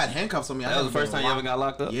me. I've had handcuffs on me. That was the first time you ever got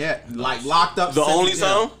locked up? Yeah, like locked up. The sent to only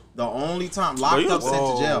jail. time? The only time locked you- up, sent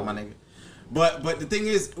to jail, Whoa. my nigga. But the thing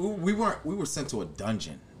is, we were sent to a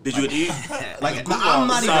dungeon. Did you get to eat? Like I'm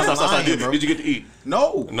not even lying, bro. Did you get to eat?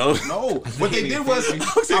 No. No. What they did was,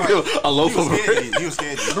 all right, A loaf of bread. He was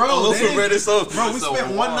scared. bro. A loaf they of bread is so. Bro, we so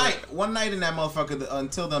spent wild. one night in that motherfucker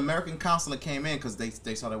until the American consulate came in because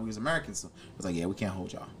they saw that we was Americans. So it was like, yeah, we can't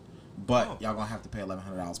hold y'all, but y'all gonna have to pay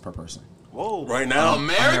 $1,100 per person. Whoa. Right now,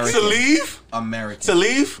 American? to leave. American. To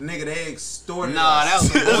leave. Nigga, they extorted Nah, us.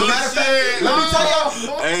 that was As a matter of fact,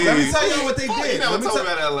 let me tell y'all what they did. You never Let me told tell-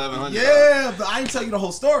 me about that $1,100. Yeah, but I didn't tell you the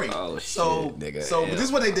whole story. Oh, so, shit, nigga. So Yeah. this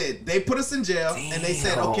is what they did. They put us in jail and they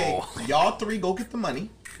said, okay, y'all three go get the money.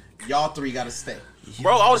 Y'all three gotta stay.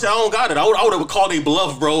 Bro, I would say I don't got it. I would have called a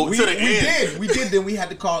bluff, bro. We to the end. did. Then we had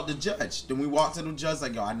to call the judge. Then we walked to the judge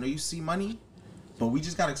like, yo, I know you see money, but we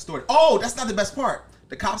just got extorted. Oh, that's not the best part.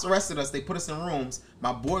 The cops arrested us. They put us in rooms.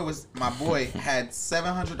 My boy had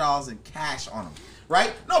 $700 in cash on him.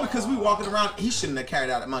 Right? No, because we walking around. He shouldn't have carried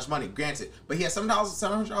out that much money, granted. But he had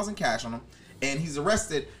 $700 in cash on him. And he's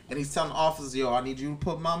arrested, and he's telling the officers, yo, I need you to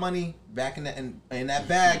put my money back in that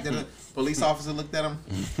bag. Then the police officer looked at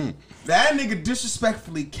him. That nigga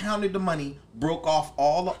disrespectfully counted the money, broke off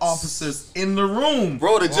all the officers in the room.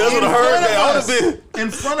 Bro, the judge would have heard that. I would have been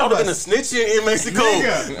in front I of would have been a us. snitching in Mexico.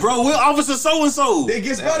 Nigga. Bro, we're officer so and so. It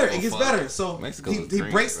gets better. It gets better. So Mexico's he a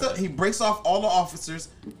dream, breaks bro. he breaks off all the officers,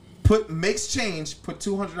 makes change, put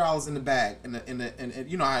 $200 in the bag in the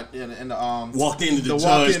you know how in the Walked into the walk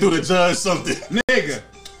judge, in- through the judge something. nigga.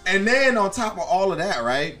 And then on top of all of that,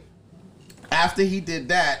 right? After he did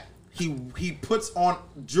that, he puts on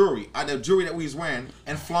jewelry, the jewelry that we was wearing,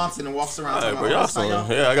 and flaunts it and walks around. All right, talking bro, about, y'all "This how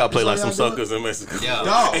some. Yeah, I gotta play like this some how y'all do it?" suckers in Mexico. Yeah.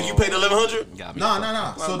 Dog. And you paid $1,100? Got me No.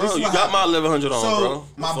 fucked. So Bro, this is you what got happened. my $1,100 on, So bro.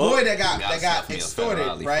 my The boy fuck? that got Gotta set me up extorted,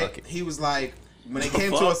 federally, right? fuck it. He was like, when they came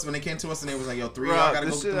Fuck. to us, and they was like, yo, three of Rob, y'all gotta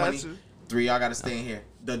go this get the shit money. at you. Three of y'all gotta stay in here.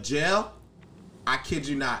 The jail, I kid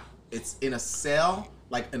you not, it's in a cell,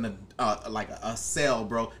 like in a cell,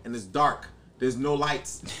 bro, and it's dark. There's no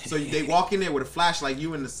lights, so they walk in there with a flashlight.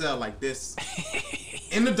 You in the cell like this,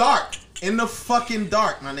 in the dark, in the fucking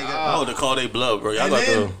dark, my nigga. I would have called a bluff, bro. Y'all And got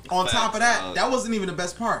then to. on top of that, Facts. that wasn't even the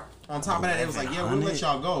best part. On top of that, it was like, yeah, we'll let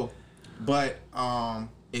y'all go, but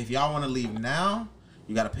if y'all want to leave now,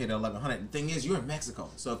 you got to pay the $1,100. The thing is, you're in Mexico,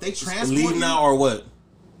 so if they transport Leave you now or what?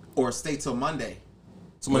 or stay till Monday,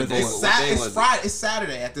 Somebody What day- it's what day it's was it? Friday, it's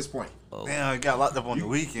Saturday at this point. Damn, he got locked up on the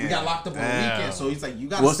weekend. We got locked up on the Damn. weekend, so he's like, you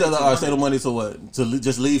got to What's stay the other? till All right, say the Monday. money to what?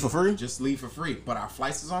 Just leave for free? Just leave for free, but our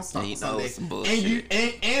flights is on Yeah, you know Sunday, it's some and bullshit.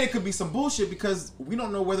 and it could be some bullshit because we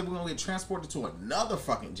don't know whether we're gonna get transported to another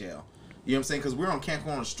fucking jail. You know what I'm saying? Because we're on Cancun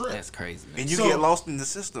on the strip. That's crazy. And you So- get lost in the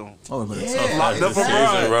system. Oh, man, Yeah. tough Locked life up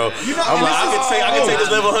abroad. decision, bro. You know, I'm and like, this I can take this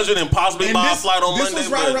is- $1,100 and possibly And buy a flight on this Monday.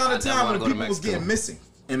 was right but- around the I time never when wanna go to people was Mexico. getting missing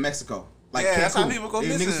in Mexico. Like Yeah, that's how Cancun. people go Niggas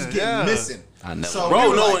was missing, getting yeah. missing. I never- So Bro, we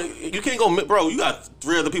were no, like, you can't go, bro. You got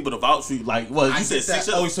 3 other people to vouch for you. Like, what? I You said get that.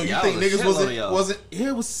 6? Oh, so you Y'all think was a niggas shitload of y'all. wasn't? Yeah,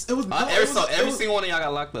 it was. No, Every it was- single one of y'all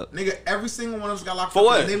got locked up. Nigga, every single one of us got locked For up.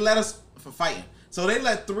 what? And they let us for fighting. So they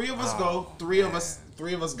let 3 of us go. Three of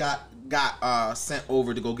us got sent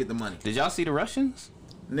over to go get the money. Did y'all see the Russians?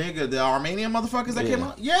 Nigga, the Armenian motherfuckers that Yeah. came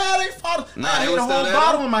out. Yeah, they fought. Nah, I they hit was a still whole there,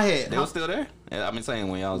 bottle though? in my head. They was still there? Yeah, I've been saying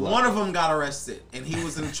when y'all was One locked. of them got arrested, and he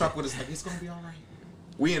was in the truck with us. Like, it's gonna be all right.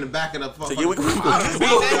 We in the back of the fucking. So, yeah, we gonna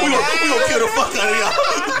kill the fuck out of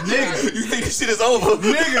y'all. Nigga. You think this shit is over?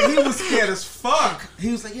 Nigga, he was scared as fuck.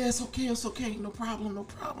 He was like, yeah, it's okay, no problem.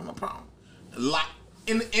 Like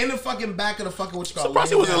in the fucking back of the fucking what you call. Surprised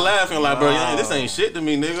he laying wasn't down. laughing like, bro, yeah, this ain't shit to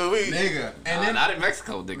me, nigga. Nigga, and then not in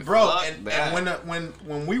Mexico, nigga. bro, Fuck and that.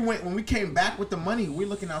 when we came back with the money, we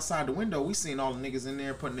looking outside the window. We seen all the niggas in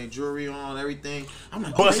there putting their jewelry on, everything. I'm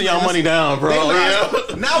like, Busting they y'all let us- money down, bro. they let Yeah.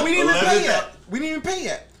 us- No, we didn't even 11. pay yet. We didn't even pay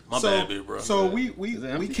yet. My bad, big bro. So Is we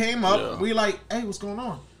empty? came up. Yeah. We like, hey, what's going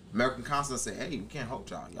on? American consulate said, hey, we can't hold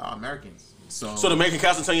y'all. Y'all Americans. So So the American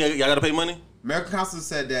council telling you y'all gotta pay money? American consulate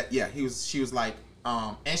said that, yeah, she was like,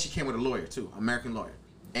 and she came with a lawyer too, American lawyer.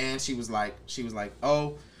 And she was like,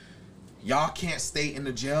 oh, y'all can't stay in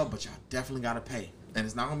the jail, but y'all definitely gotta pay. And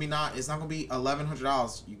it's not gonna be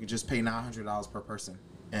 $1,100. You can just pay $900 per person.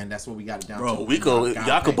 And that's what we got it down to. Bro, Y'all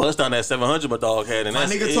y'all could pay. bust down that 700 my dog had, and My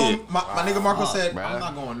that's nigga it. told my nigga Marco said, bruh. I'm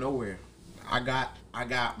not going nowhere. I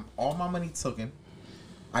got all my money taken.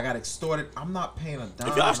 I got extorted. I'm not paying a dime.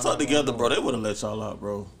 If y'all I'm stuck not going together, bro, nowhere. they would have let y'all out,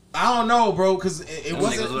 bro. I don't know, bro, because it Them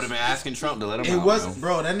wasn't. niggas would have been asking Trump to let him It out, was,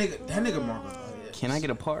 bro. bro. That nigga Marco. Can I get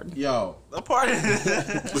a pardon? Yo, A party.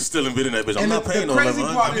 But still in bid in that bitch. I'm and not the paying no crazy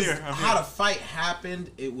 1100. part is here, I'm how here. the fight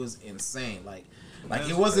happened. It was insane. Like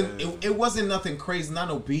it wasn't. It wasn't nothing crazy. Not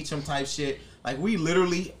no Beecham type shit. Like we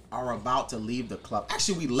literally are about to leave the club.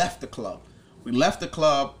 Actually, we left the club.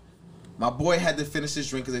 My boy had to finish his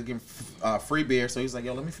drink because they give him free beer. So he's like,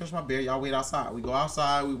 yo, let me finish my beer. Y'all wait outside. We go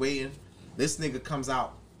outside. We waiting. This nigga comes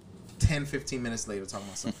out 10, 15 minutes later talking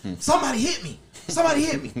about something. Somebody hit me. Somebody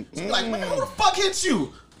hit me. So like, man, who the fuck hit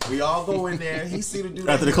you? We all go in there. He see the dude.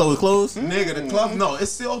 After the club was closed? Nigga, the club, no,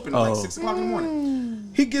 it's still open. Like 6 o'clock in the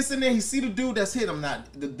morning. He gets in there. He see the dude that's hit him. Not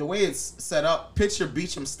the way it's set up. Picture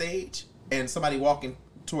Beecham stage and somebody walking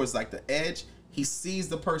towards like the edge. He sees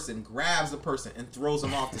the person, grabs the person, and throws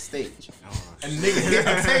him off the stage. And nigga hit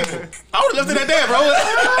the table. I would have left it at that,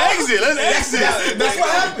 bro. Exit. Let's exit. That's what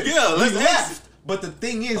happened. Yeah, let's We left. But the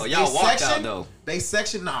thing is, y'all walked out, though. They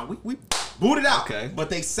section. Nah, we booted out. Okay. But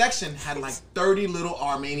they section had like 30 little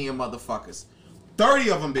Armenian motherfuckers. 30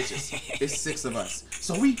 of them bitches. It's 6 of us.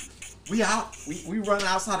 So we out. We run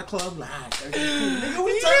outside the club. Like, nigga,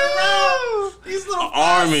 we turn around. These little 5,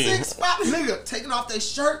 Army. 6, 5 nigga taking off their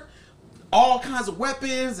shirt. All kinds of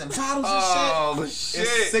weapons and bottles and shit.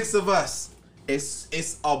 It's 6 of us.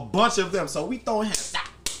 It's a bunch of them. So we throwing hands.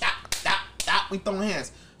 Stop. We throwing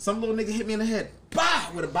hands. Some little nigga hit me in the head. Bah!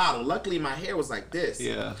 With a bottle. Luckily, my hair was like this.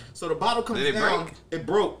 Yeah. So the bottle comes Did it down. break? It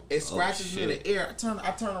broke. It scratches me in shit. the air.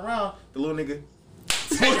 I turn around. The little nigga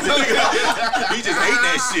He just ate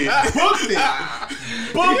that shit. booked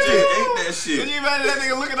it. Booked it. Ate that shit. Can you imagine that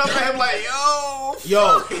nigga looking up at him like, yo?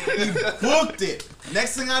 Yo, he booked it.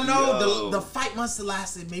 Next thing I know, Yo. the fight must have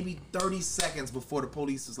lasted maybe 30 seconds before the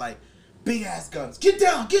police was like, big ass guns. Get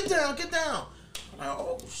down. I'm like,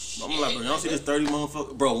 oh shit. I'm like, bro, y'all see this 30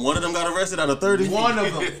 motherfucker? Bro, one of them got arrested out of 30? One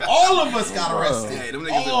of them. All of us got arrested. Hey, them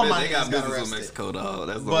All niggas, my they got niggas got business with arrested. Mexico, dog.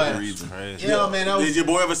 That's the But- only reason. Yeah, man, that Did was. your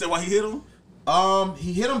boy ever say why he hit him?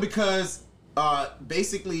 He hit him because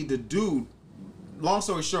basically the dude. Long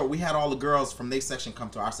story short, we had all the girls from their section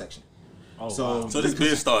come to our section. Oh, So, wow. So this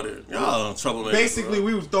bitch started. Y'all troublemakers. basically, bro.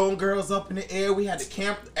 we was throwing girls up in the air. We had the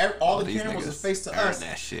camp. All the These cameras niggas was faced to earned us.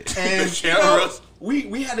 that shit. And Cameras?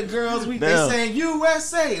 we had the girls. They Damn. saying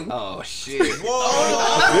USA. Oh, shit. This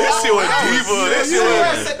shit was deeper.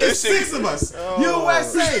 USA. This It's shit 6 of us.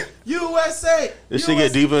 USA. This shit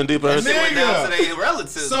get deeper and deeper. That shit went down Nigga. to their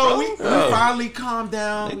relatives, So bro. we finally calmed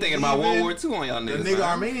down. They We thinking about leaving. World War II on y'all The niggas. nigga, man.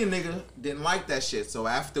 Armenian nigga, didn't like that shit. So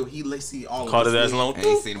after he see all of Caught us his ass leave, alone.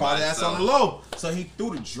 Ain't seen caught about his ass himself. on the low. So he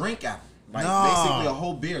threw the drink at him. Like basically a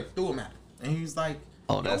whole beer threw him at him. And he's like,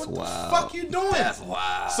 Oh, "Yo, that's what wild. the fuck you doing?" That's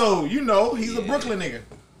wild. So he's a Brooklyn nigga.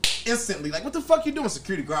 Instantly, like, what the fuck you doing?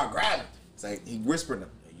 Security guard grabbed him. It's like he whispered him,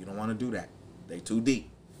 hey, "You don't want to do that. They too deep."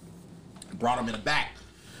 Brought him in the back.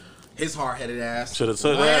 His hard-headed ass Shoulda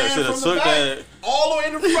took ran that, shoulda from the took back, that. all the way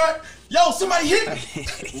in the front. Yo, somebody hit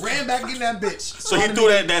me. Ran back in that bitch. So he threw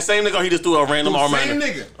that same nigga, or he just threw a random arm at Same him?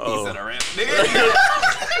 nigga. Oh. He said a rap. Nigga.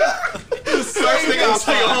 Same nigga nigga.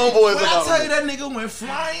 tell your homeboys When I about tell you that nigga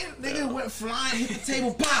went flying, hit the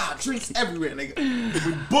table, pow, drinks everywhere, nigga.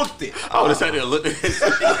 We booked it. I would have sat there and looked at this.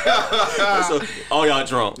 So, all y'all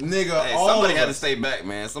drunk. Nigga, Hey, all somebody of had to us. stay back,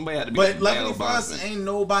 man. Somebody had to be But down luckily for us, boxing. ain't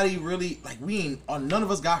nobody really, like, none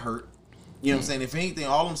of us got hurt. You know what I'm saying? If anything,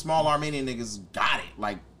 all them small Armenian niggas got it.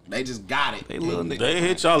 Like, they just got it. They little niggas. They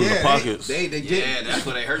hit y'all in the pockets. They did. Yeah, that's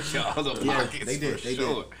what they hurt y'all. The Yeah, pockets, they did, for they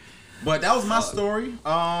sure. did. But that was my story.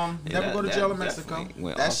 Never that- go to that jail in Mexico. definitely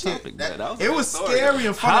went That off shit. topic, but that was a It good was story. scary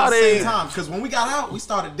and fun How at the they- same time. Because when we got out, we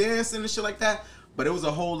started dancing and shit like that. But it was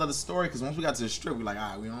a whole other story. Because once we got to the strip, we like, all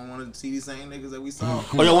right, we don't want to see these same niggas that we saw.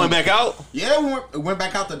 Oh, y'all went back out? Yeah, we went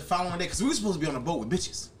back out the following day because we were supposed to be on a boat with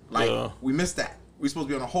bitches. Like, Yeah. we missed that. We were supposed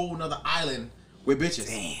to be on a whole nother island with bitches.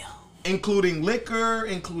 Damn. Including liquor,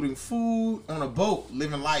 including food, on a boat,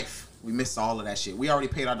 living life. We missed all of that shit. We already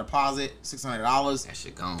paid our deposit, $600. That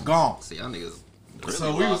shit gone. Gone. So y'all niggas. Really So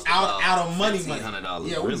we was lost out about of money. $1,500.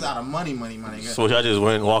 Yeah, we was out of money. So y'all just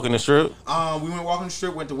went walking the strip? We went walking the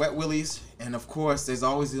strip, went to Wet Willie's, and of course, there's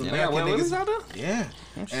always the Yeah, they got American Wet Willie's niggas out there? Yeah,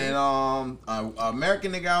 and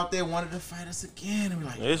American nigga out there wanted to fight us again, and we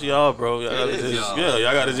like, It's y'all, bro. Y'all gotta is just, y'all. yeah,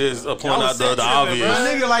 y'all gotta just point Y'all out the sensitive, obvious. my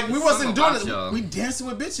nigga, like we wasn't doing about it. y'all. We dancing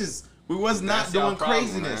with bitches. We was not That's y'all doing problem,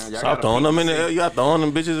 craziness. man. Y'all Stop gotta throwing be them in the sick. air. Y'all throwing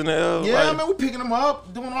them bitches in the air. Yeah, like, man, we picking them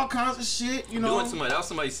up, doing all kinds of shit. You know, Doing too much. That was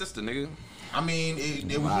somebody's sister, nigga. I mean,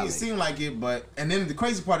 it seemed like it, but and then the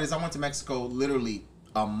crazy part is I went to Mexico literally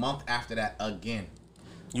a month after that again.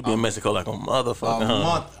 You been in Mexico like a A motherfucker, huh?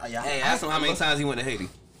 month. Yeah, Hey, ask him how many times he went to Haiti.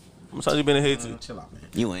 How much time you been in Haiti? Chill out, man.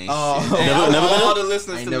 You ain't Oh. shit. Never- Hey, never all been? the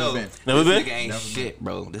listeners Ain't to never know. been. Never This been? nigga ain't shit,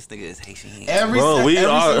 bro. This nigga is Haitian. Bro, we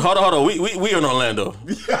are. Hold on. We in Orlando.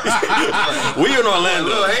 We in Orlando.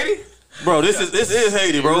 Little Haiti? Bro, this is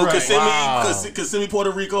Haiti, bro. Right. Kissimmee,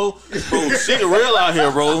 Puerto Rico. Bro, shit real out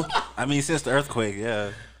here, bro. I mean, since the earthquake,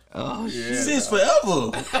 yeah. Oh shit. Since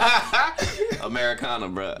forever. Americana,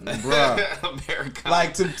 bro. Bruh. Americana.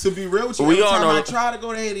 Like to be real with you, We every all time know- I try to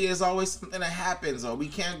go to Haiti, there's always something that happens, or we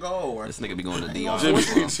can't go, or this nigga be going to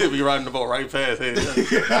DR. Should be riding the boat right past here.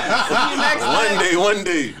 Next One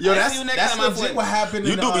day. yo, I'll see you next that's time I legit play. what happened.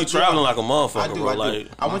 You in, do be traveling like a I motherfucker, do. bro. I do. Like,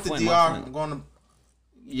 I went to friend, DR. my friend. I'm going to.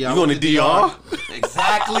 Yeah, you I going went to DR?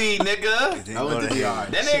 Exactly, nigga. I went to DR.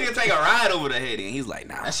 That nigga take a ride over to Haiti, and he's like,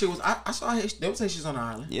 nah. That shit was. I saw. They would say she's on the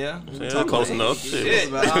island. Yeah. Yeah, close enough. Shit.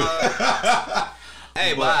 Shit.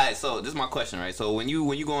 Hey, but alright, so this is my question, right? So when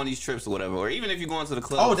you go on these trips or whatever, or even if you go into the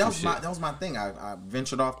club, Oh, or that some was my thing. I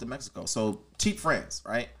ventured off to Mexico. So cheap friends,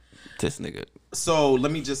 right? this nigga. So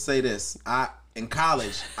let me just say this. In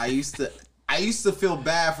college, I used to feel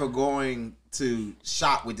bad for going to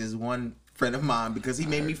shop with this one friend of mine because he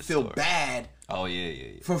made me feel bad Oh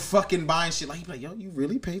yeah. for fucking buying shit. Like he'd be like, yo, you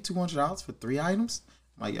really paid $200 for 3 items?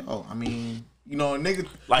 I'm like, yo, I mean, you know, nigga.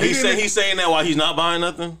 Like he's saying that while he's not buying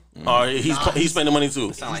nothing, or he's spending money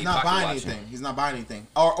too. Sound like He's he not pocket buying watching. anything. He's not buying anything.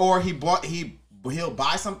 Or he'll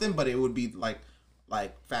buy something, but it would be like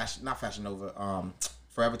fashion, not Fashion Nova,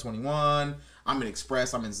 Forever 21. I'm in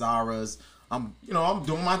Express. I'm in Zara's. I'm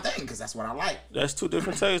doing my thing because that's what I like. That's two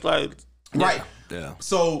different tastes. Like, Right. Yeah.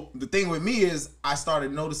 So the thing with me is I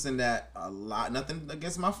started noticing that a lot, nothing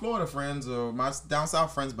against my Florida friends or my down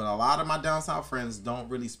south friends, but a lot of my down south friends don't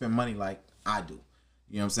really spend money like I do.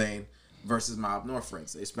 You know what I'm saying? Versus my up north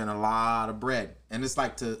friends. They spend a lot of bread. And it's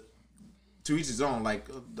like to each his own. Like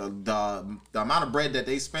the amount of bread that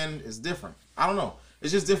they spend is different. I don't know.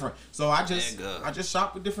 It's just different. So I just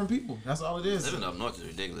shop with different people. That's all it is. Living up north is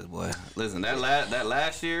ridiculous, boy. Listen, that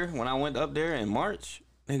last year when I went up there in March,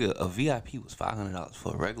 nigga, a VIP was $500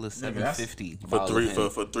 for a regular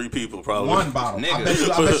 $750 for three people, probably. One bottle. Nigga. I bet you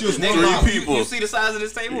it was one Nigga, bottle. people. You see the size of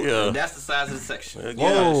this table? Yeah. That's the size of the section.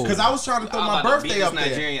 Whoa. Because I was trying to throw I'm my about to beat birthday this up there.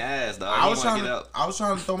 Nigerian ass, dog. I You was wanna trying get to. up? I was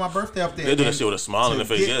trying to throw my birthday up there. They do that and shit with a smile on to their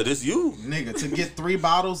face. get- Yeah, this you. Nigga, to get 3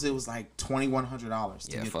 bottles, it was like $2,100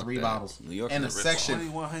 to Yeah, get fuck 3 that. bottles New York in a is a rip-off.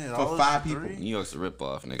 section $2,100 for 5 for people. 3? New York's a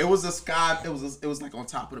ripoff, nigga. It was a sky. It was like on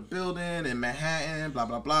top of the building in Manhattan. Blah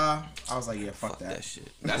blah blah. I was like, yeah, fuck that. that shit.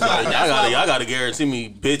 That's why. Y'all gotta guarantee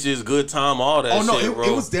me bitches, good time, all that Oh no, shit, bro.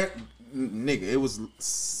 it was there, nigga. It was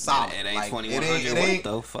solid. It ain't Like, 2100 worth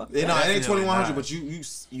though. Fuck It, no, that. it ain't Definitely 2100, not. but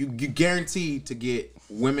you guaranteed to get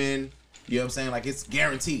women. You know what I'm saying? Like it's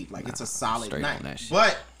guaranteed. Like it's a solid straight night. on that shit.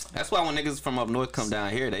 But That's why when niggas from up north come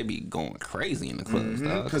down here, they be going crazy in the clubs,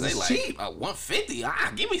 dog. 'cause they it's like, cheap. 150.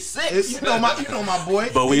 Give me 6. it's, you know my boy.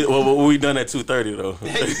 But we done at 2:30 though.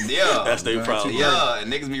 Yeah. That's their problem. Yeah,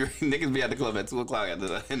 and niggas be at the club at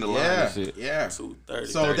 2:00 in the line yeah, and shit. yeah. 2:30.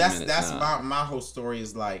 So 30 that's minutes now. my whole story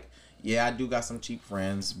is like, yeah, I do got some cheap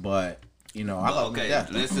friends, but you know I But, love them to okay, death.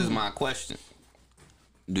 this is my question.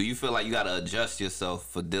 Do you feel like you gotta adjust yourself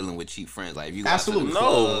for dealing with cheap friends? Like if you go out to the Absolutely.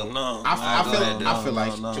 club, No. I feel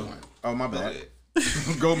like no. oh my go bad.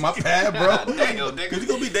 ahead. Go my bad, bro. Damn, Cause nigga. it's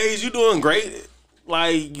gonna be days you doing great.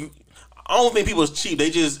 Like I don't think people's cheap. They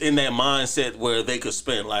just in that mindset where they could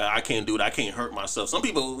spend. Like I can't do it. I can't hurt myself. Some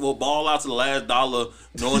people will ball out to the last dollar,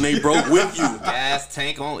 knowing they broke with you. Gas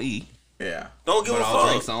tank on E, Yeah. Don't give but a all fuck.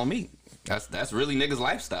 drinks on me. That's really niggas'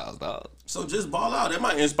 lifestyles, dog. So just ball out. That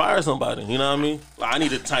might inspire somebody. You know what I mean? Like, I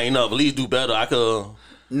need to tighten up. At least do better. I could.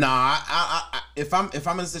 Nah, I if I'm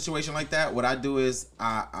in a situation like that, what I do is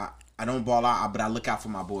I don't ball out, but I look out for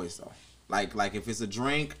my boys though. Like if it's a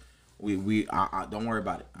drink, I don't worry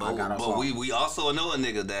about it. I got us But all. we also know a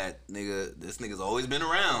nigga this nigga's always been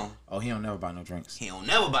around. Oh, he don't never buy no drinks. He don't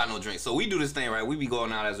never buy no drinks. So we do this thing, right? We be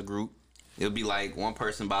going out as a group. It'll be like one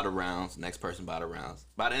person buy the rounds, next person buy the rounds.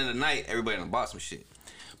 By the end of the night, everybody done bought some shit.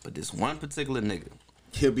 But this one particular nigga,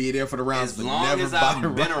 He'll be there for the rounds, as but long never as buy I've the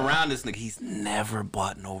been rounds. around this nigga, he's never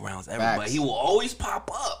bought no rounds ever. Facts. But he will always pop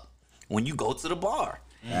up when you go to the bar.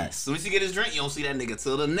 Facts. As soon as you get his drink, you don't see that nigga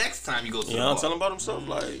till the next time you go to You the know, bar. I'm telling about himself.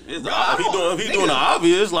 Like it's Bro, if he doing the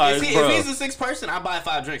obvious, like If bro. he's a 6th person, I buy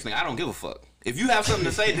 5 drinks, nigga. I don't give a fuck. If you have something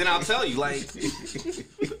to say, then I'll tell you. Like,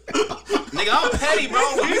 nigga, I'm petty, bro.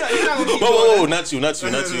 You're not gonna keep Whoa, doing not you. Yeah, let's no,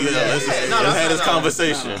 let's that's have this not-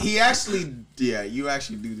 conversation. He actually, yeah, you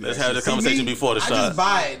actually do that. Let's have shit. the See, conversation before the I shot. just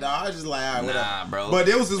buy it, dog. I just like, all right, whatever. Nah, bro. But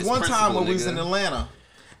there was this It's one time principle, when we was nigga. in Atlanta,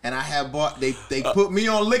 and I had bought. They put me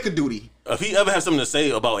on liquor duty. If he ever has something to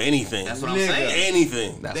say about anything, That's what I'm Nigga. saying.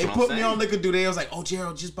 anything. That's They what put I'm me saying. on liquor duty. They was like, "Oh,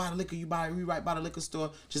 Gerald, just buy the liquor. We right by the liquor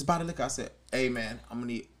store. Just buy the liquor." I said, "Hey, man, I'm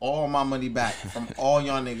gonna need all my money back from all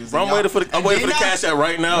y'all niggas." Bro, I'm waiting for the cash app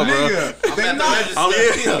right now, bro. Nigga, they at the not.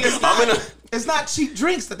 register. I'm in a. It's not cheap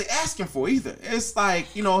drinks that they're asking for either. It's like,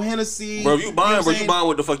 Hennessy. Bro, if you buying, know bro, what you I'm buying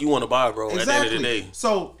what the fuck you want to buy, bro. saying? At the end of the Exactly. day.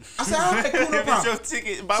 So I said, all right, cool, no If it's your problem.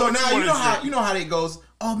 ticket, buy So what now you want to drink. you know how it goes.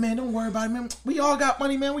 oh man, don't worry about it, man. We all got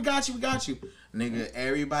money, man. We got you. Nigga,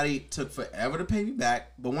 everybody took forever to pay me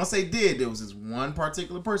back. But once they did, there was this one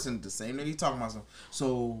particular person, the same nigga he talking about.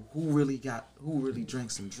 So who really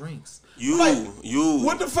drank some drinks? You.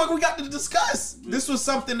 What the fuck we got to discuss? This was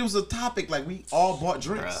something, it was a topic. Like, we all bought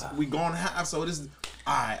drinks. Bruh. We gonna have, so this is,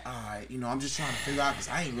 all right. You know, I'm just trying to figure out, because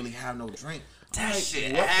I ain't really have no drink. That Like,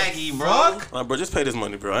 shit what the aggy, bro. fuck? Like, bro, just pay this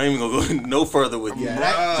money, bro. I ain't even gonna go no further with you. Yeah,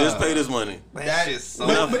 that- Just pay this money. That shit's so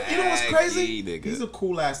But you know what's crazy? aggy, nigga. He's a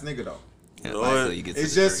cool ass nigga though. Yeah, Lord. like, so you get to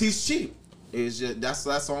It's the just drink. he's cheap. It's just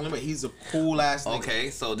that's the only way. He's a cool ass nigga. Okay,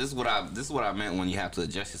 so this is what I meant when you have to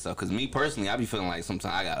adjust yourself. Cause me personally, I be feeling like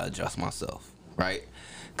sometimes I gotta adjust myself, right?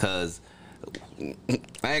 Cause I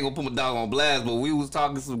ain't gonna put my dog on blast, but we was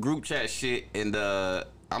talking some group chat shit, and I'm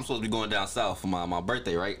supposed to be going down south for my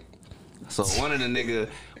birthday, right? So one of the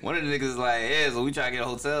niggas is like, yeah, so we try to get a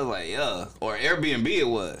hotel, like, yeah, or Airbnb it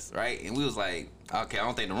was, right? And we was like, okay, I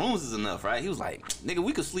don't think the rooms is enough, right? He was like, nigga,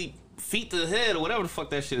 we could sleep feet to the head or whatever the fuck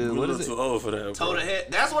that shit is. We What a is little it? too old for that, Toe bro. to head.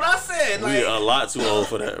 That's what I said. We Like, a lot too old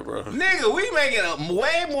for that, bro. nigga, we making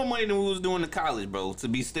way more money than we was doing in college, bro. To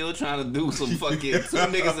be still trying to do some fucking two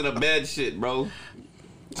niggas in a bed shit, bro.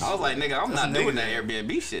 I was like, nigga, I'm not doing that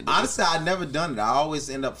Airbnb shit. Nigga. Honestly, I never done it. I always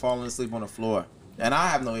end up falling asleep on the floor, and I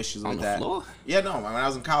have no issues On with the that. floor? Yeah, no. When I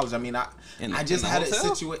was in college, I mean, I just in the had a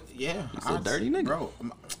hotel? situation. Yeah, so dirty, nigga. bro.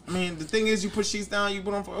 I mean, the thing is, you put sheets down, you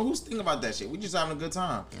put on. Who's thinking about that shit? We just having a good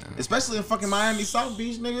time, especially in fucking Miami, South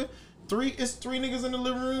Beach, nigga. It's three niggas in the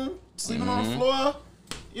living room sleeping on the floor.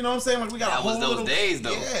 You know what I'm saying? Like, we got That a whole was those little, days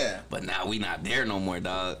though. Yeah. But now we not there no more,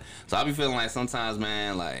 dog. So I be feeling like sometimes,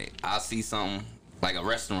 man, like I see something like a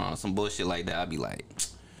restaurant or some bullshit like that. I be like,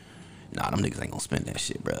 nah, them niggas ain't gonna spend that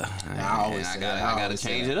shit, bro. I always say that. I gotta always say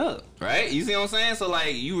change that. it up, right? You see what I'm saying? So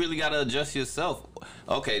like, you really gotta adjust yourself.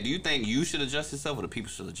 Okay, do you think you should adjust yourself, or the people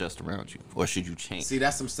should adjust around you, or should you change? See,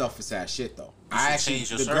 that's some selfish ass shit though. You I should actually, change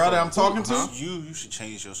your the circle. girl that I'm talking to, You should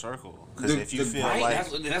change your circle. Because The- if you the- feel Right, like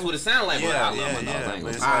that's what it sounds like. But I love my yeah, dogs. I ain't but gonna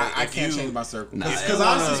it's lie. like, I if can't you- change my circle. Nah, Because it's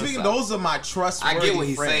honestly one speaking, side. those are my trustworthy I get what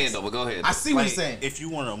he's friends. saying though, but go ahead. I see what like, he's saying. if you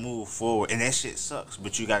want to move forward, and that shit sucks,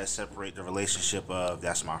 but you got to separate the relationship of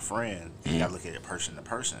that's my friend. You got to look at it person to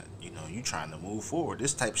person. You know, you trying to move forward.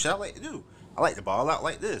 This type of shit I like to do. I like to ball out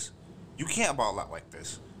like this. You can't ball out like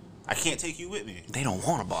this. I can't take you with me. They don't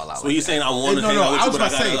want to ball out. So like you that. saying I want to No, hang no, out with I you, was but I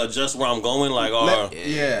about to gotta say- adjust where I'm going? Like, or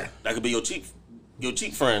Yeah. that could be your cheap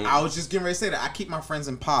friend. I was just getting ready to say that. I keep my friends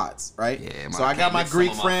in pods, right? Yeah, so I got can't my mix some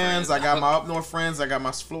Greek of my friends, I got friends. my up north friends, I got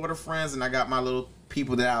my Florida friends, and I got my little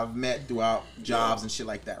people that I've met throughout jobs and shit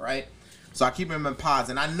like that, right? So I keep them in pods,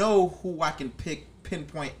 and I know who I can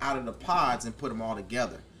pinpoint out of the pods and put them all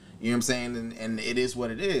together. You know what I'm saying? And it is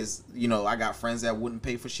what it is. You know, I got friends that wouldn't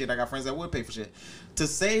pay for shit. I got friends that would pay for shit. To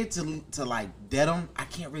say to like dead them, I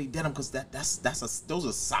can't really dead them because those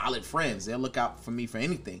are solid friends. They'll look out for me for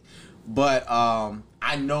anything. But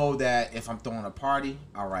I know that if I'm throwing a party,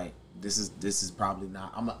 all right, this is probably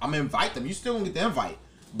not. I'm gonna invite them. You still gonna get the invite,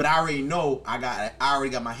 but I already know I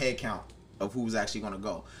already got my head count of who's actually gonna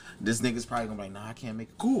go. This nigga's probably gonna be like, nah, I can't make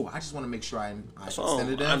it. Cool. I just want to make sure I So,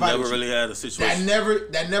 extended the I've invite. never with you. really had a situation.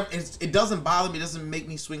 That never it doesn't bother me. It doesn't make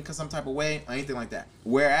me swing some type of way or anything like that.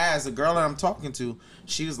 Whereas the girl that I'm talking to,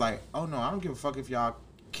 she was like, oh no, I don't give a fuck if y'all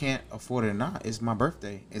can't afford it or not. It's my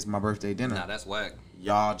birthday. It's my birthday dinner. Nah, that's whack.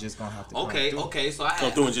 Y'all just gonna have to Okay, come through. okay. So I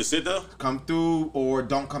Come through and just sit there. Come through or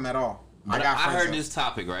don't come at all. But got I friends heard that- this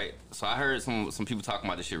topic, right? So I heard some people talking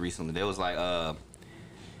about this shit recently. They was like,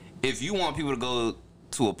 if you want people to go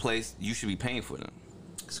to a place, you should be paying for them.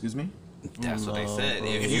 Excuse me? That's what they said.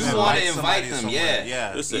 If You you invite want to invite somebody them, somewhere,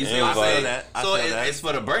 yeah. yeah. It's You an see what I'm invite. saying? that. I So feel that. it's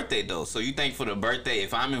for the birthday though. So you think for the birthday,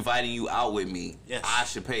 if I'm inviting you out with me, Yes. I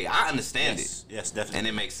should pay. I understand Yes, it, yes, definitely. and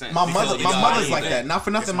it makes sense. My Because mother, you my got mother's money like there. that. Not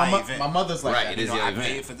for nothing. It's My my event. my mother's like Right, that. it is You know, your I event.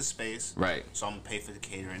 paid for the space, Right. So I'm gonna pay for the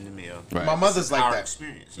catering, the meal. Right. My mother's like Our that.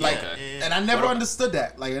 experience. Like, yeah. and I never What- understood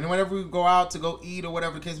that. Like, and whenever we go out to go eat or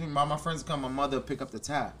whatever the case may be, my friends come, my mother pick up the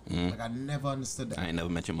tab. Like, I never understood that. I ain't never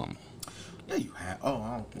met your mama. Yeah, you have. Oh,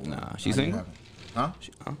 I don't. Nah, she you single? haven't. Huh?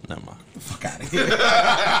 Oh, never mind. Fuck out of here.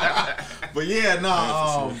 But yeah,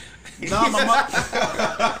 no,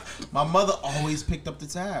 my mother always picked up the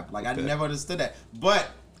tab. Like, I never understood that. But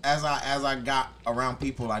as I got around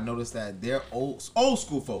people, I noticed that they're old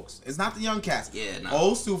school folks. It's not the young cats. Yeah, nah.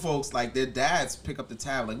 Old school folks, like their dads pick up the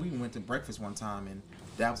tab. Like, we went to breakfast one time and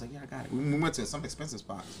dad was like, yeah, I got it. We went to some expensive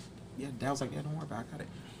spot. Yeah, dad was like, yeah, don't worry about it, I got it.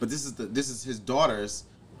 But this is his daughter's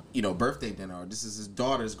birthday dinner, or this is his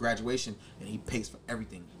daughter's graduation, and he pays for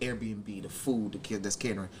everything: Airbnb, the food, the kid that's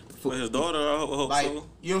catering, the food. With his daughter, I hope Like, so. you know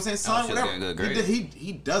what I'm saying? Son, she'll whatever. get a good grade.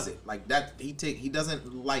 He does it like that. He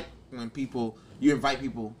doesn't like when you invite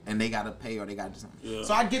people and they gotta pay or they gotta do something. Yeah.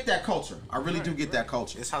 So I get that culture. I really do get that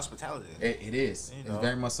culture. It's hospitality. It is. You It know.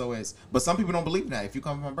 very much so is. But some people don't believe that. If you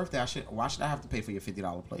come for my birthday, why should I have to pay for your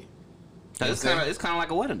 $50 plate? It's kind of like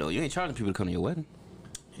a wedding though. You ain't charging people to come to your wedding.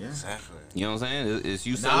 Yeah. Exactly. You know what I'm saying? It's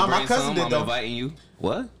you Nah, my celebrating cousin something. did, I'm though. inviting you.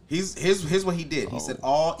 What? Here's what he did. He said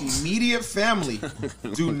all immediate family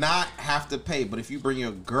do not have to pay, but if you bring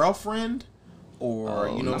your girlfriend or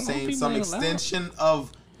Oh, you know what I'm no, saying, people some ain't allowed. extension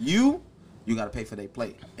of you got to pay for their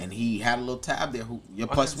plate. And he had a little tab there. Your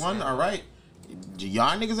plus one, all right.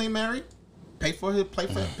 Y'all niggas ain't married. Pay for his plate.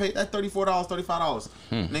 Pay that $34, $35.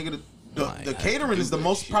 Nigga, the catering is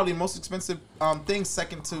probably the most expensive thing,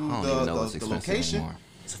 second to I don't even know what's the expensive location. anymore.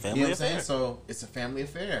 It's a You family know what I'm affair. saying? So it's a family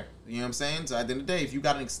affair. You know what I'm saying? So at the end of the day, if you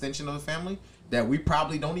got an extension of the family that we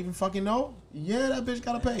probably don't even fucking know, yeah, that bitch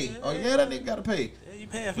gotta pay. Oh yeah, that nigga gotta pay. Yeah, you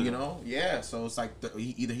paying for You it. know? Yeah. So it's like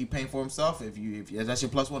either he paying for himself if that's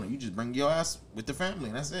your plus one, or you just bring your ass with the family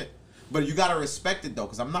and that's it. But you gotta respect it though,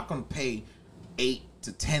 because I'm not gonna pay $8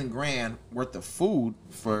 to $10 grand worth of food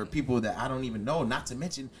for people that I don't even know. Not to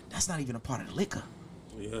mention that's not even a part of the liquor.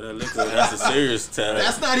 Yeah, that liquor, that's a serious tag.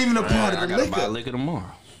 That's not even a part I of the gotta buy liquor. liquor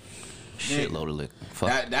tomorrow. Shitload of liquor.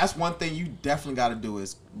 Fuck. That's one thing you definitely got to do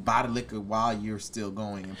is buy the liquor while you're still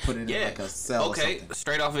going and put it in like a cell. Or Okay, something.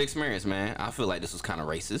 straight off of experience, man. I feel like this was kind of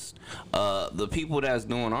racist. The people that's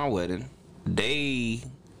doing our wedding, they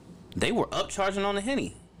were upcharging on the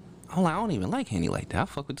Henny. I'm like, I don't even like Henny like that. I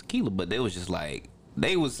fuck with tequila, but they was just like,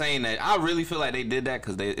 they was saying that. I really feel like they did that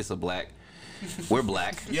because it's a black. We're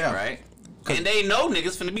black, Yeah. right? And they know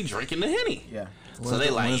niggas finna be drinking the Henny. Yeah. So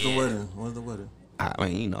they like, When's the yeah. wedding? When's the wedding? I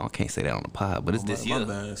mean, I can't say that on the pod, but it's this My year.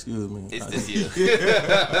 bad, excuse me. It's this year.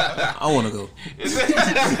 I want to go.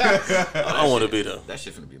 I want to be there. That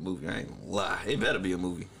shit finna be a movie. I ain't gonna lie. It better be a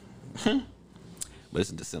movie. But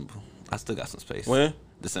it's in December. I still got some space. When?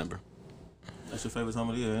 December. That's your favorite time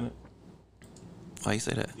of the year, ain't it? Why you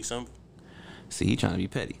say that? December. See, he trying to be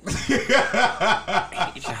petty.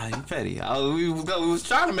 He trying to be petty. We was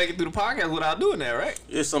trying to make it through the podcast without doing that, right?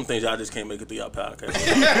 There's some things y'all just can't make it through y'all podcast.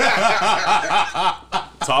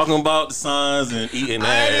 Talking about the signs and eating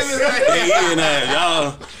ass. Eating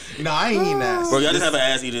ass, y'all. No, I ain't eating ass. Bro, y'all just have an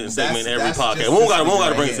ass eating segment every that's podcast. just We don't this gotta nigga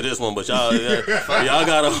bring right it to here. this one, but y'all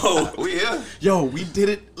got a whole We here. Yo, we did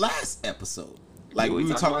it last episode. Like Yeah, we we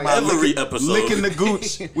were talking talking about about every licking, episode. licking the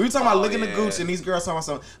gooch. We were talking about licking the yeah. gooch, and these girls talking about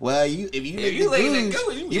something. Well, if you lick you the licking the gooch,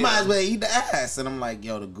 gooch, you yeah. might as well eat the ass. And I'm like,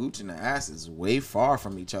 yo, the gooch and the ass is way far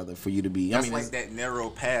from each other for you to be. That's I mean, like it's- that narrow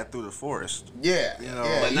path through the forest. yeah, You know,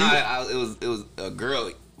 yeah, But you- nah, it was a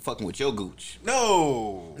girl fucking with your gooch.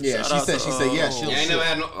 No. yeah. Shout She out said, to, yeah, You she'll. ain't never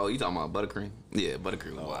had no. Oh, you talking about buttercream? Yeah,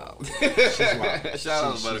 buttercream was wild. Shout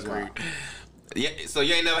out to She's buttercream. wild. Yeah, so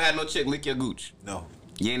you ain't never had no chick lick your gooch. No.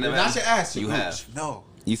 You ain't never. Not had, your ass, your You gooch. have. No.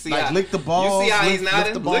 You see Like, how lick the balls, You see how lift- he's lift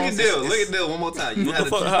nodding? the Look at balls. Dill. Look at Dill one more time. You What had the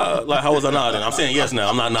to fuck? How was I nodding? I'm saying yes now.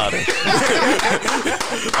 I'm not nodding.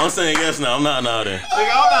 I'm saying yes now. I'm not nodding.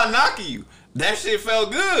 Nigga, I'm not knocking you. That shit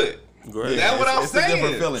felt good. Great. That's what I'm It's a different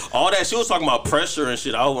saying. feeling. All that she was talking about pressure and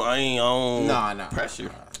shit. I don't. Nah.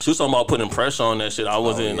 Pressure. She was talking about putting pressure on that shit. I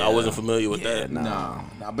wasn't. yeah. I wasn't familiar with Yeah, that. nah.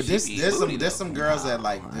 Nah, but She there's be there's booty, there's though. some girls that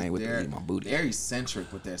like I ain't with the they're eat my booty. they're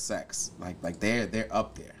eccentric with their sex. Like they're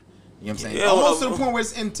up there. You know what I'm saying? Yeah, Almost well, to the point where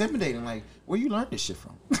it's intimidating. Like, where you learn this shit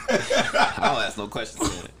from? I don't ask no questions.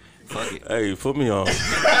 Man. Fuck it. Hey, put me on.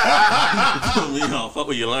 Put me on. Fuck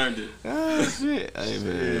what you learned it. Oh, shit. Hey,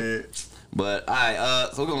 man. But, all right,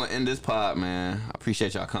 so we're going to end this pod, man. I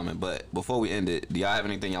appreciate y'all coming. But before we end it, do y'all have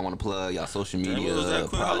anything y'all want to plug? Y'all social Damn, media it was that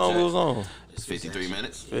quick. How project? long it was on? It's 53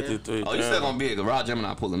 minutes. 53. Oh, you still going to be a garage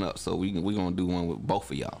Gemini pulling up. So we going to do one with both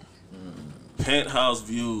of y'all. Penthouse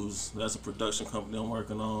Views. That's a production company I'm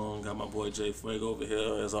working on. Got my boy Jay Fuego over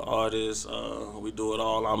here as an artist. We do it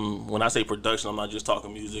all. When I say production, I'm not just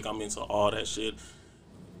talking music. I'm into all that shit.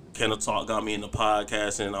 Kenneth Talk got me into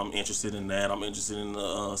podcasting. I'm interested in that. I'm interested in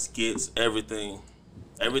the skits, everything.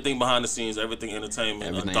 Everything behind the scenes, everything entertainment,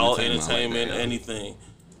 Everything adult entertainment, I like entertainment,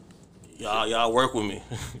 that, yeah. anything. Y'all work with me.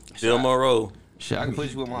 Dill Monroe. Shit, I can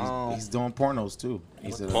put you with my He's doing pornos too. He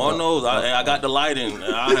said, Pornos, I got the lighting.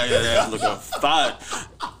 I had that looking fine.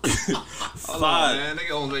 Fine. Man,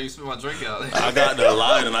 nigga almost let you spit my drink out. I got the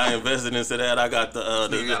lighting. I invested into that. I got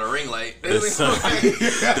Nigga got a ring light.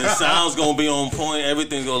 the sound's gonna be on point.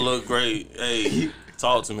 Everything's gonna look great. Hey,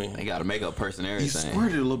 talk to me. They got a makeup person and You everything.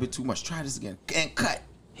 squirted a little bit too much. Try this again and cut.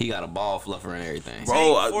 He got a ball fluffer and everything.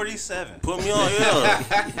 Bro, Take 47. put me on, yeah.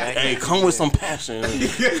 Hey, come with some passion.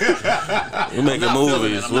 We're making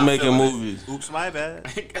movies. We're making movies. Oops, my bad.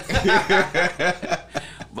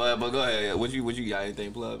 But go ahead. What you got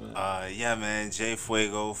anything plug, man? Yeah, man. J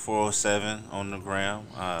Fuego 407 on the gram.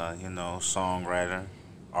 You know, songwriter,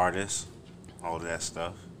 artist, all of that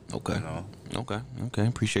stuff. Okay. You know. Okay.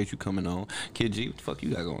 Appreciate you coming on. Kid G, what the fuck you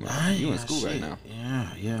got going on? You in school right now.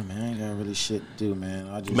 Yeah, man. I ain't got really shit to do, man.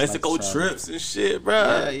 I just Mexico like to travel. trips and shit,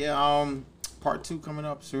 bro. Yeah. Part 2 coming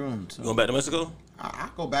up soon. So. You going back to Mexico? I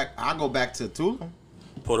go back to Tulum.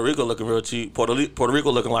 Puerto Rico looking real cheap. Puerto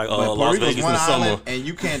Rico looking like But Puerto Las Rico's Vegas in one the summer. island, and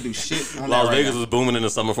you can't do shit on Las that right Vegas now. was booming in the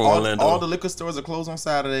summer from all, Orlando. all the liquor stores are closed on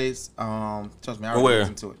Saturdays. Trust me, I already Where? looked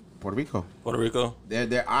into it. Puerto Rico. Puerto Rico.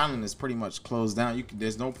 Their island is pretty much closed down.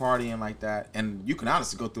 There's no partying like that, and you can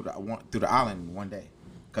honestly go through the island in one day,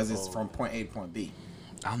 because it's from point A to point B.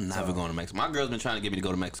 I'm never going to Mexico. My girl's been trying to get me to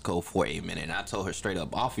go to Mexico for a minute, and I told her straight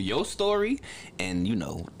up, off of your story and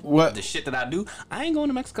What? the shit that I do, I ain't going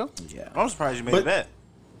to Mexico. Yeah, I'm surprised you made But- it back.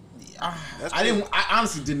 I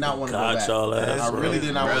honestly did not want to go Got back. y'all ass, I really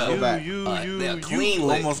did not want to Bro. go back. They're You clean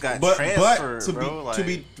lick. almost got But transferred, to bro.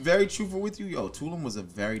 be very truthful with you, Tulum was a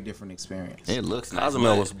very different experience. It looks nice.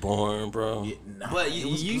 Cozumel but- was boring, bro. But it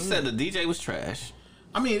was you good. said the DJ was trash.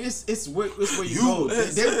 I mean, it's where you go.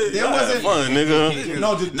 There Y'all had wasn't fun, nigga.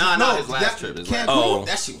 no, his last trip, his Cancun, last-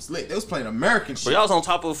 that shit was lit. They was playing American But shit, y'all was on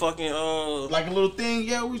top of fucking like a little thing.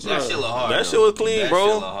 Yeah, we just. That shit look hard. That though. shit was clean, That bro.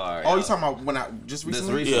 shit look hard, Oh, yo. you talking about when I just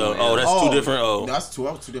recently? recent- yeah. Oh, that's two different. Oh, that's two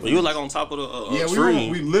different. but you were like on top of the yeah, tree.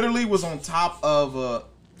 we literally was on top of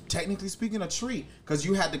technically speaking a tree, because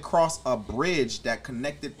you had to cross a bridge that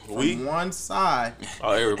connected from one side.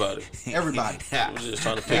 Oh, everybody. Everybody. I was just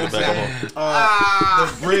trying to pick it back The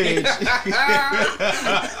up. bridge.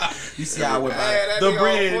 You see how I went by the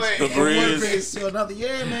bridge. The From one bridge. bridge to another.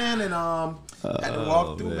 Yeah, man, and had to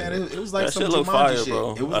walk through, man. It was like That some shit look Jumanji fire, shit.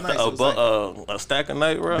 bro. It was nice. It was like A stack a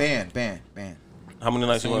night, bro. band. How many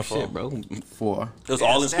nights you Same went for? shit, bro. 4. It was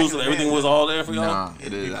all inclusive. stack Everything of was all there for y'all. Nah,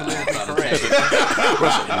 It is.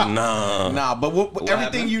 Nah. but everything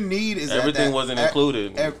happened? you need is Everything that, wasn't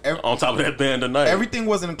included. On top of that band tonight. Everything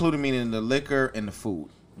wasn't included, meaning the liquor and the food.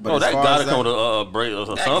 But Oh, as that far gotta as come with a break or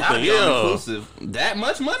That gotta something. be all Yeah. inclusive. That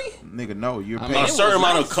much money? nigga, no, you're I mean, paying. A it certain was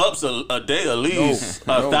amount nice. of cups a day at least.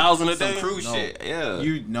 No. 1,000 a Some day. cruise No. shit. Yeah.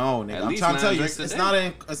 No, nigga. At I'm least trying to tell 9 you, drinks a it's day. not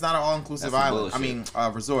an all inclusive That's some island. I mean,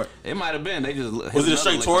 resort. It might have been. They just Was it a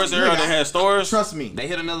straight tourist area? They had stores. Trust me. They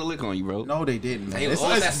hit another lick on you, bro. No, they didn't, man. They, It's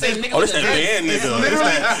that same nigga. Oh, with this that the- band it's nigga.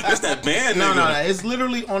 literally- This that band No, nigga. it's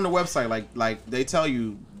literally on the website. Like they tell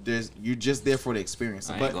you, you're just there for the experience.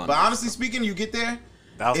 I ain't But going but to honestly speaking, you get there,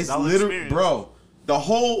 it's $1,000 literally, experience. bro. The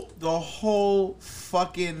whole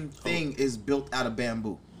fucking thing is built out of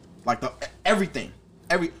bamboo. Like everything,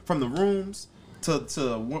 from the rooms to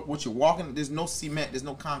what you're walking. There's no cement. There's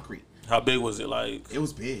no concrete. How big was it? Like, It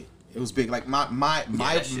was big. It was big. Like my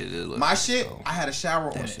that shit did look my nice, shit. though. I had a shower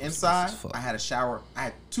on That the shit was inside. nice as fuck. I had a shower. I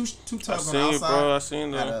had two tubs on seen the it, outside. bro. I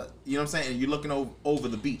seen I had that. you know what I'm saying? And you're looking over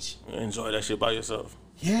the beach. enjoy that shit by yourself.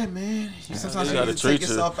 Yeah, man. Sometimes You you gotta need to take treat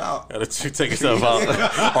yourself out. Gotta take yourself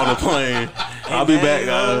out on the plane. I'll be back,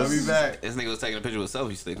 I'll guys. be back. This nigga was taking a picture with a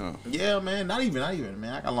selfie stick, huh? Yeah, man. Not even,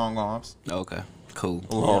 man. I got long arms. Okay. Cool.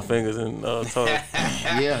 Long fingers and toes.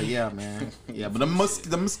 Yeah, man. Yeah, but the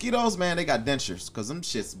mosquitoes, man, they got dentures because them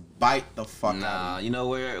shits bite the fuck out Nah, of you know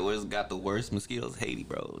where's got the worst mosquitoes? Haiti,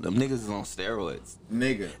 bro. Them niggas is on steroids. you.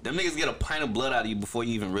 Nigga. Them niggas get a pint of blood out of you before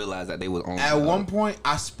you even realize that they was on. At one point,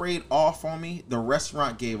 I sprayed off on me. The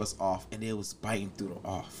restaurant gave us off, and it was biting through the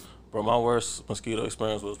off. Bro, my worst mosquito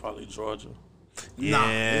experience was probably Georgia. Nah,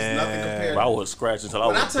 there's nothing compared. Bro, I was scratching until I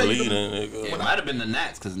When I was tell you bleeding, It nigga. might have been the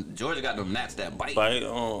gnats, because Georgia got them gnats that bite. Bite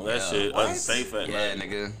on that Yeah. shit What? unsafe at Yeah, night.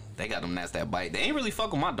 nigga. They got them gnats that bite. They ain't really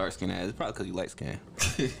fuck with my dark skin ass. It's probably because you light skin.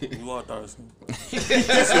 You are dark skin. You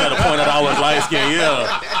had to point out I was light skin.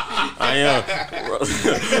 Yeah, I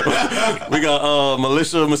am. We got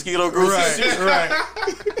militia mosquito groups. and shit. right.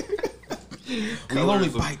 We only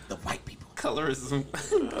bite the white people. Colorism.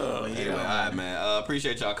 Anyway, all right, man.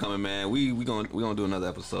 Appreciate y'all coming, man. We gonna do another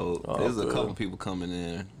episode. There's a good. couple people coming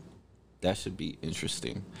in. That should be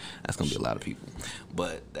interesting. That's gonna be a lot of people,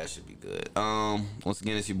 but that should be good. Once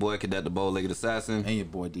again, it's your boy Cadet the Bow-Legged Assassin. And your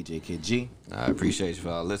boy DJ Kid G. I appreciate you for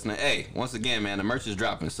all listening. Hey, once again, man, the merch is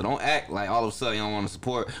dropping, so don't act like all of a sudden you don't want to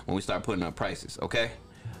support when we start putting up prices. Okay?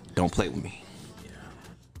 Don't play with me.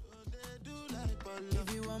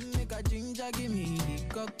 If you want make a ginger, give me the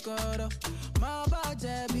cocoa. My body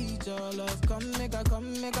beat your love. Come make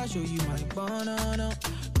a show you my banana.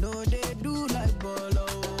 No, they do like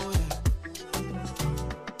bolo.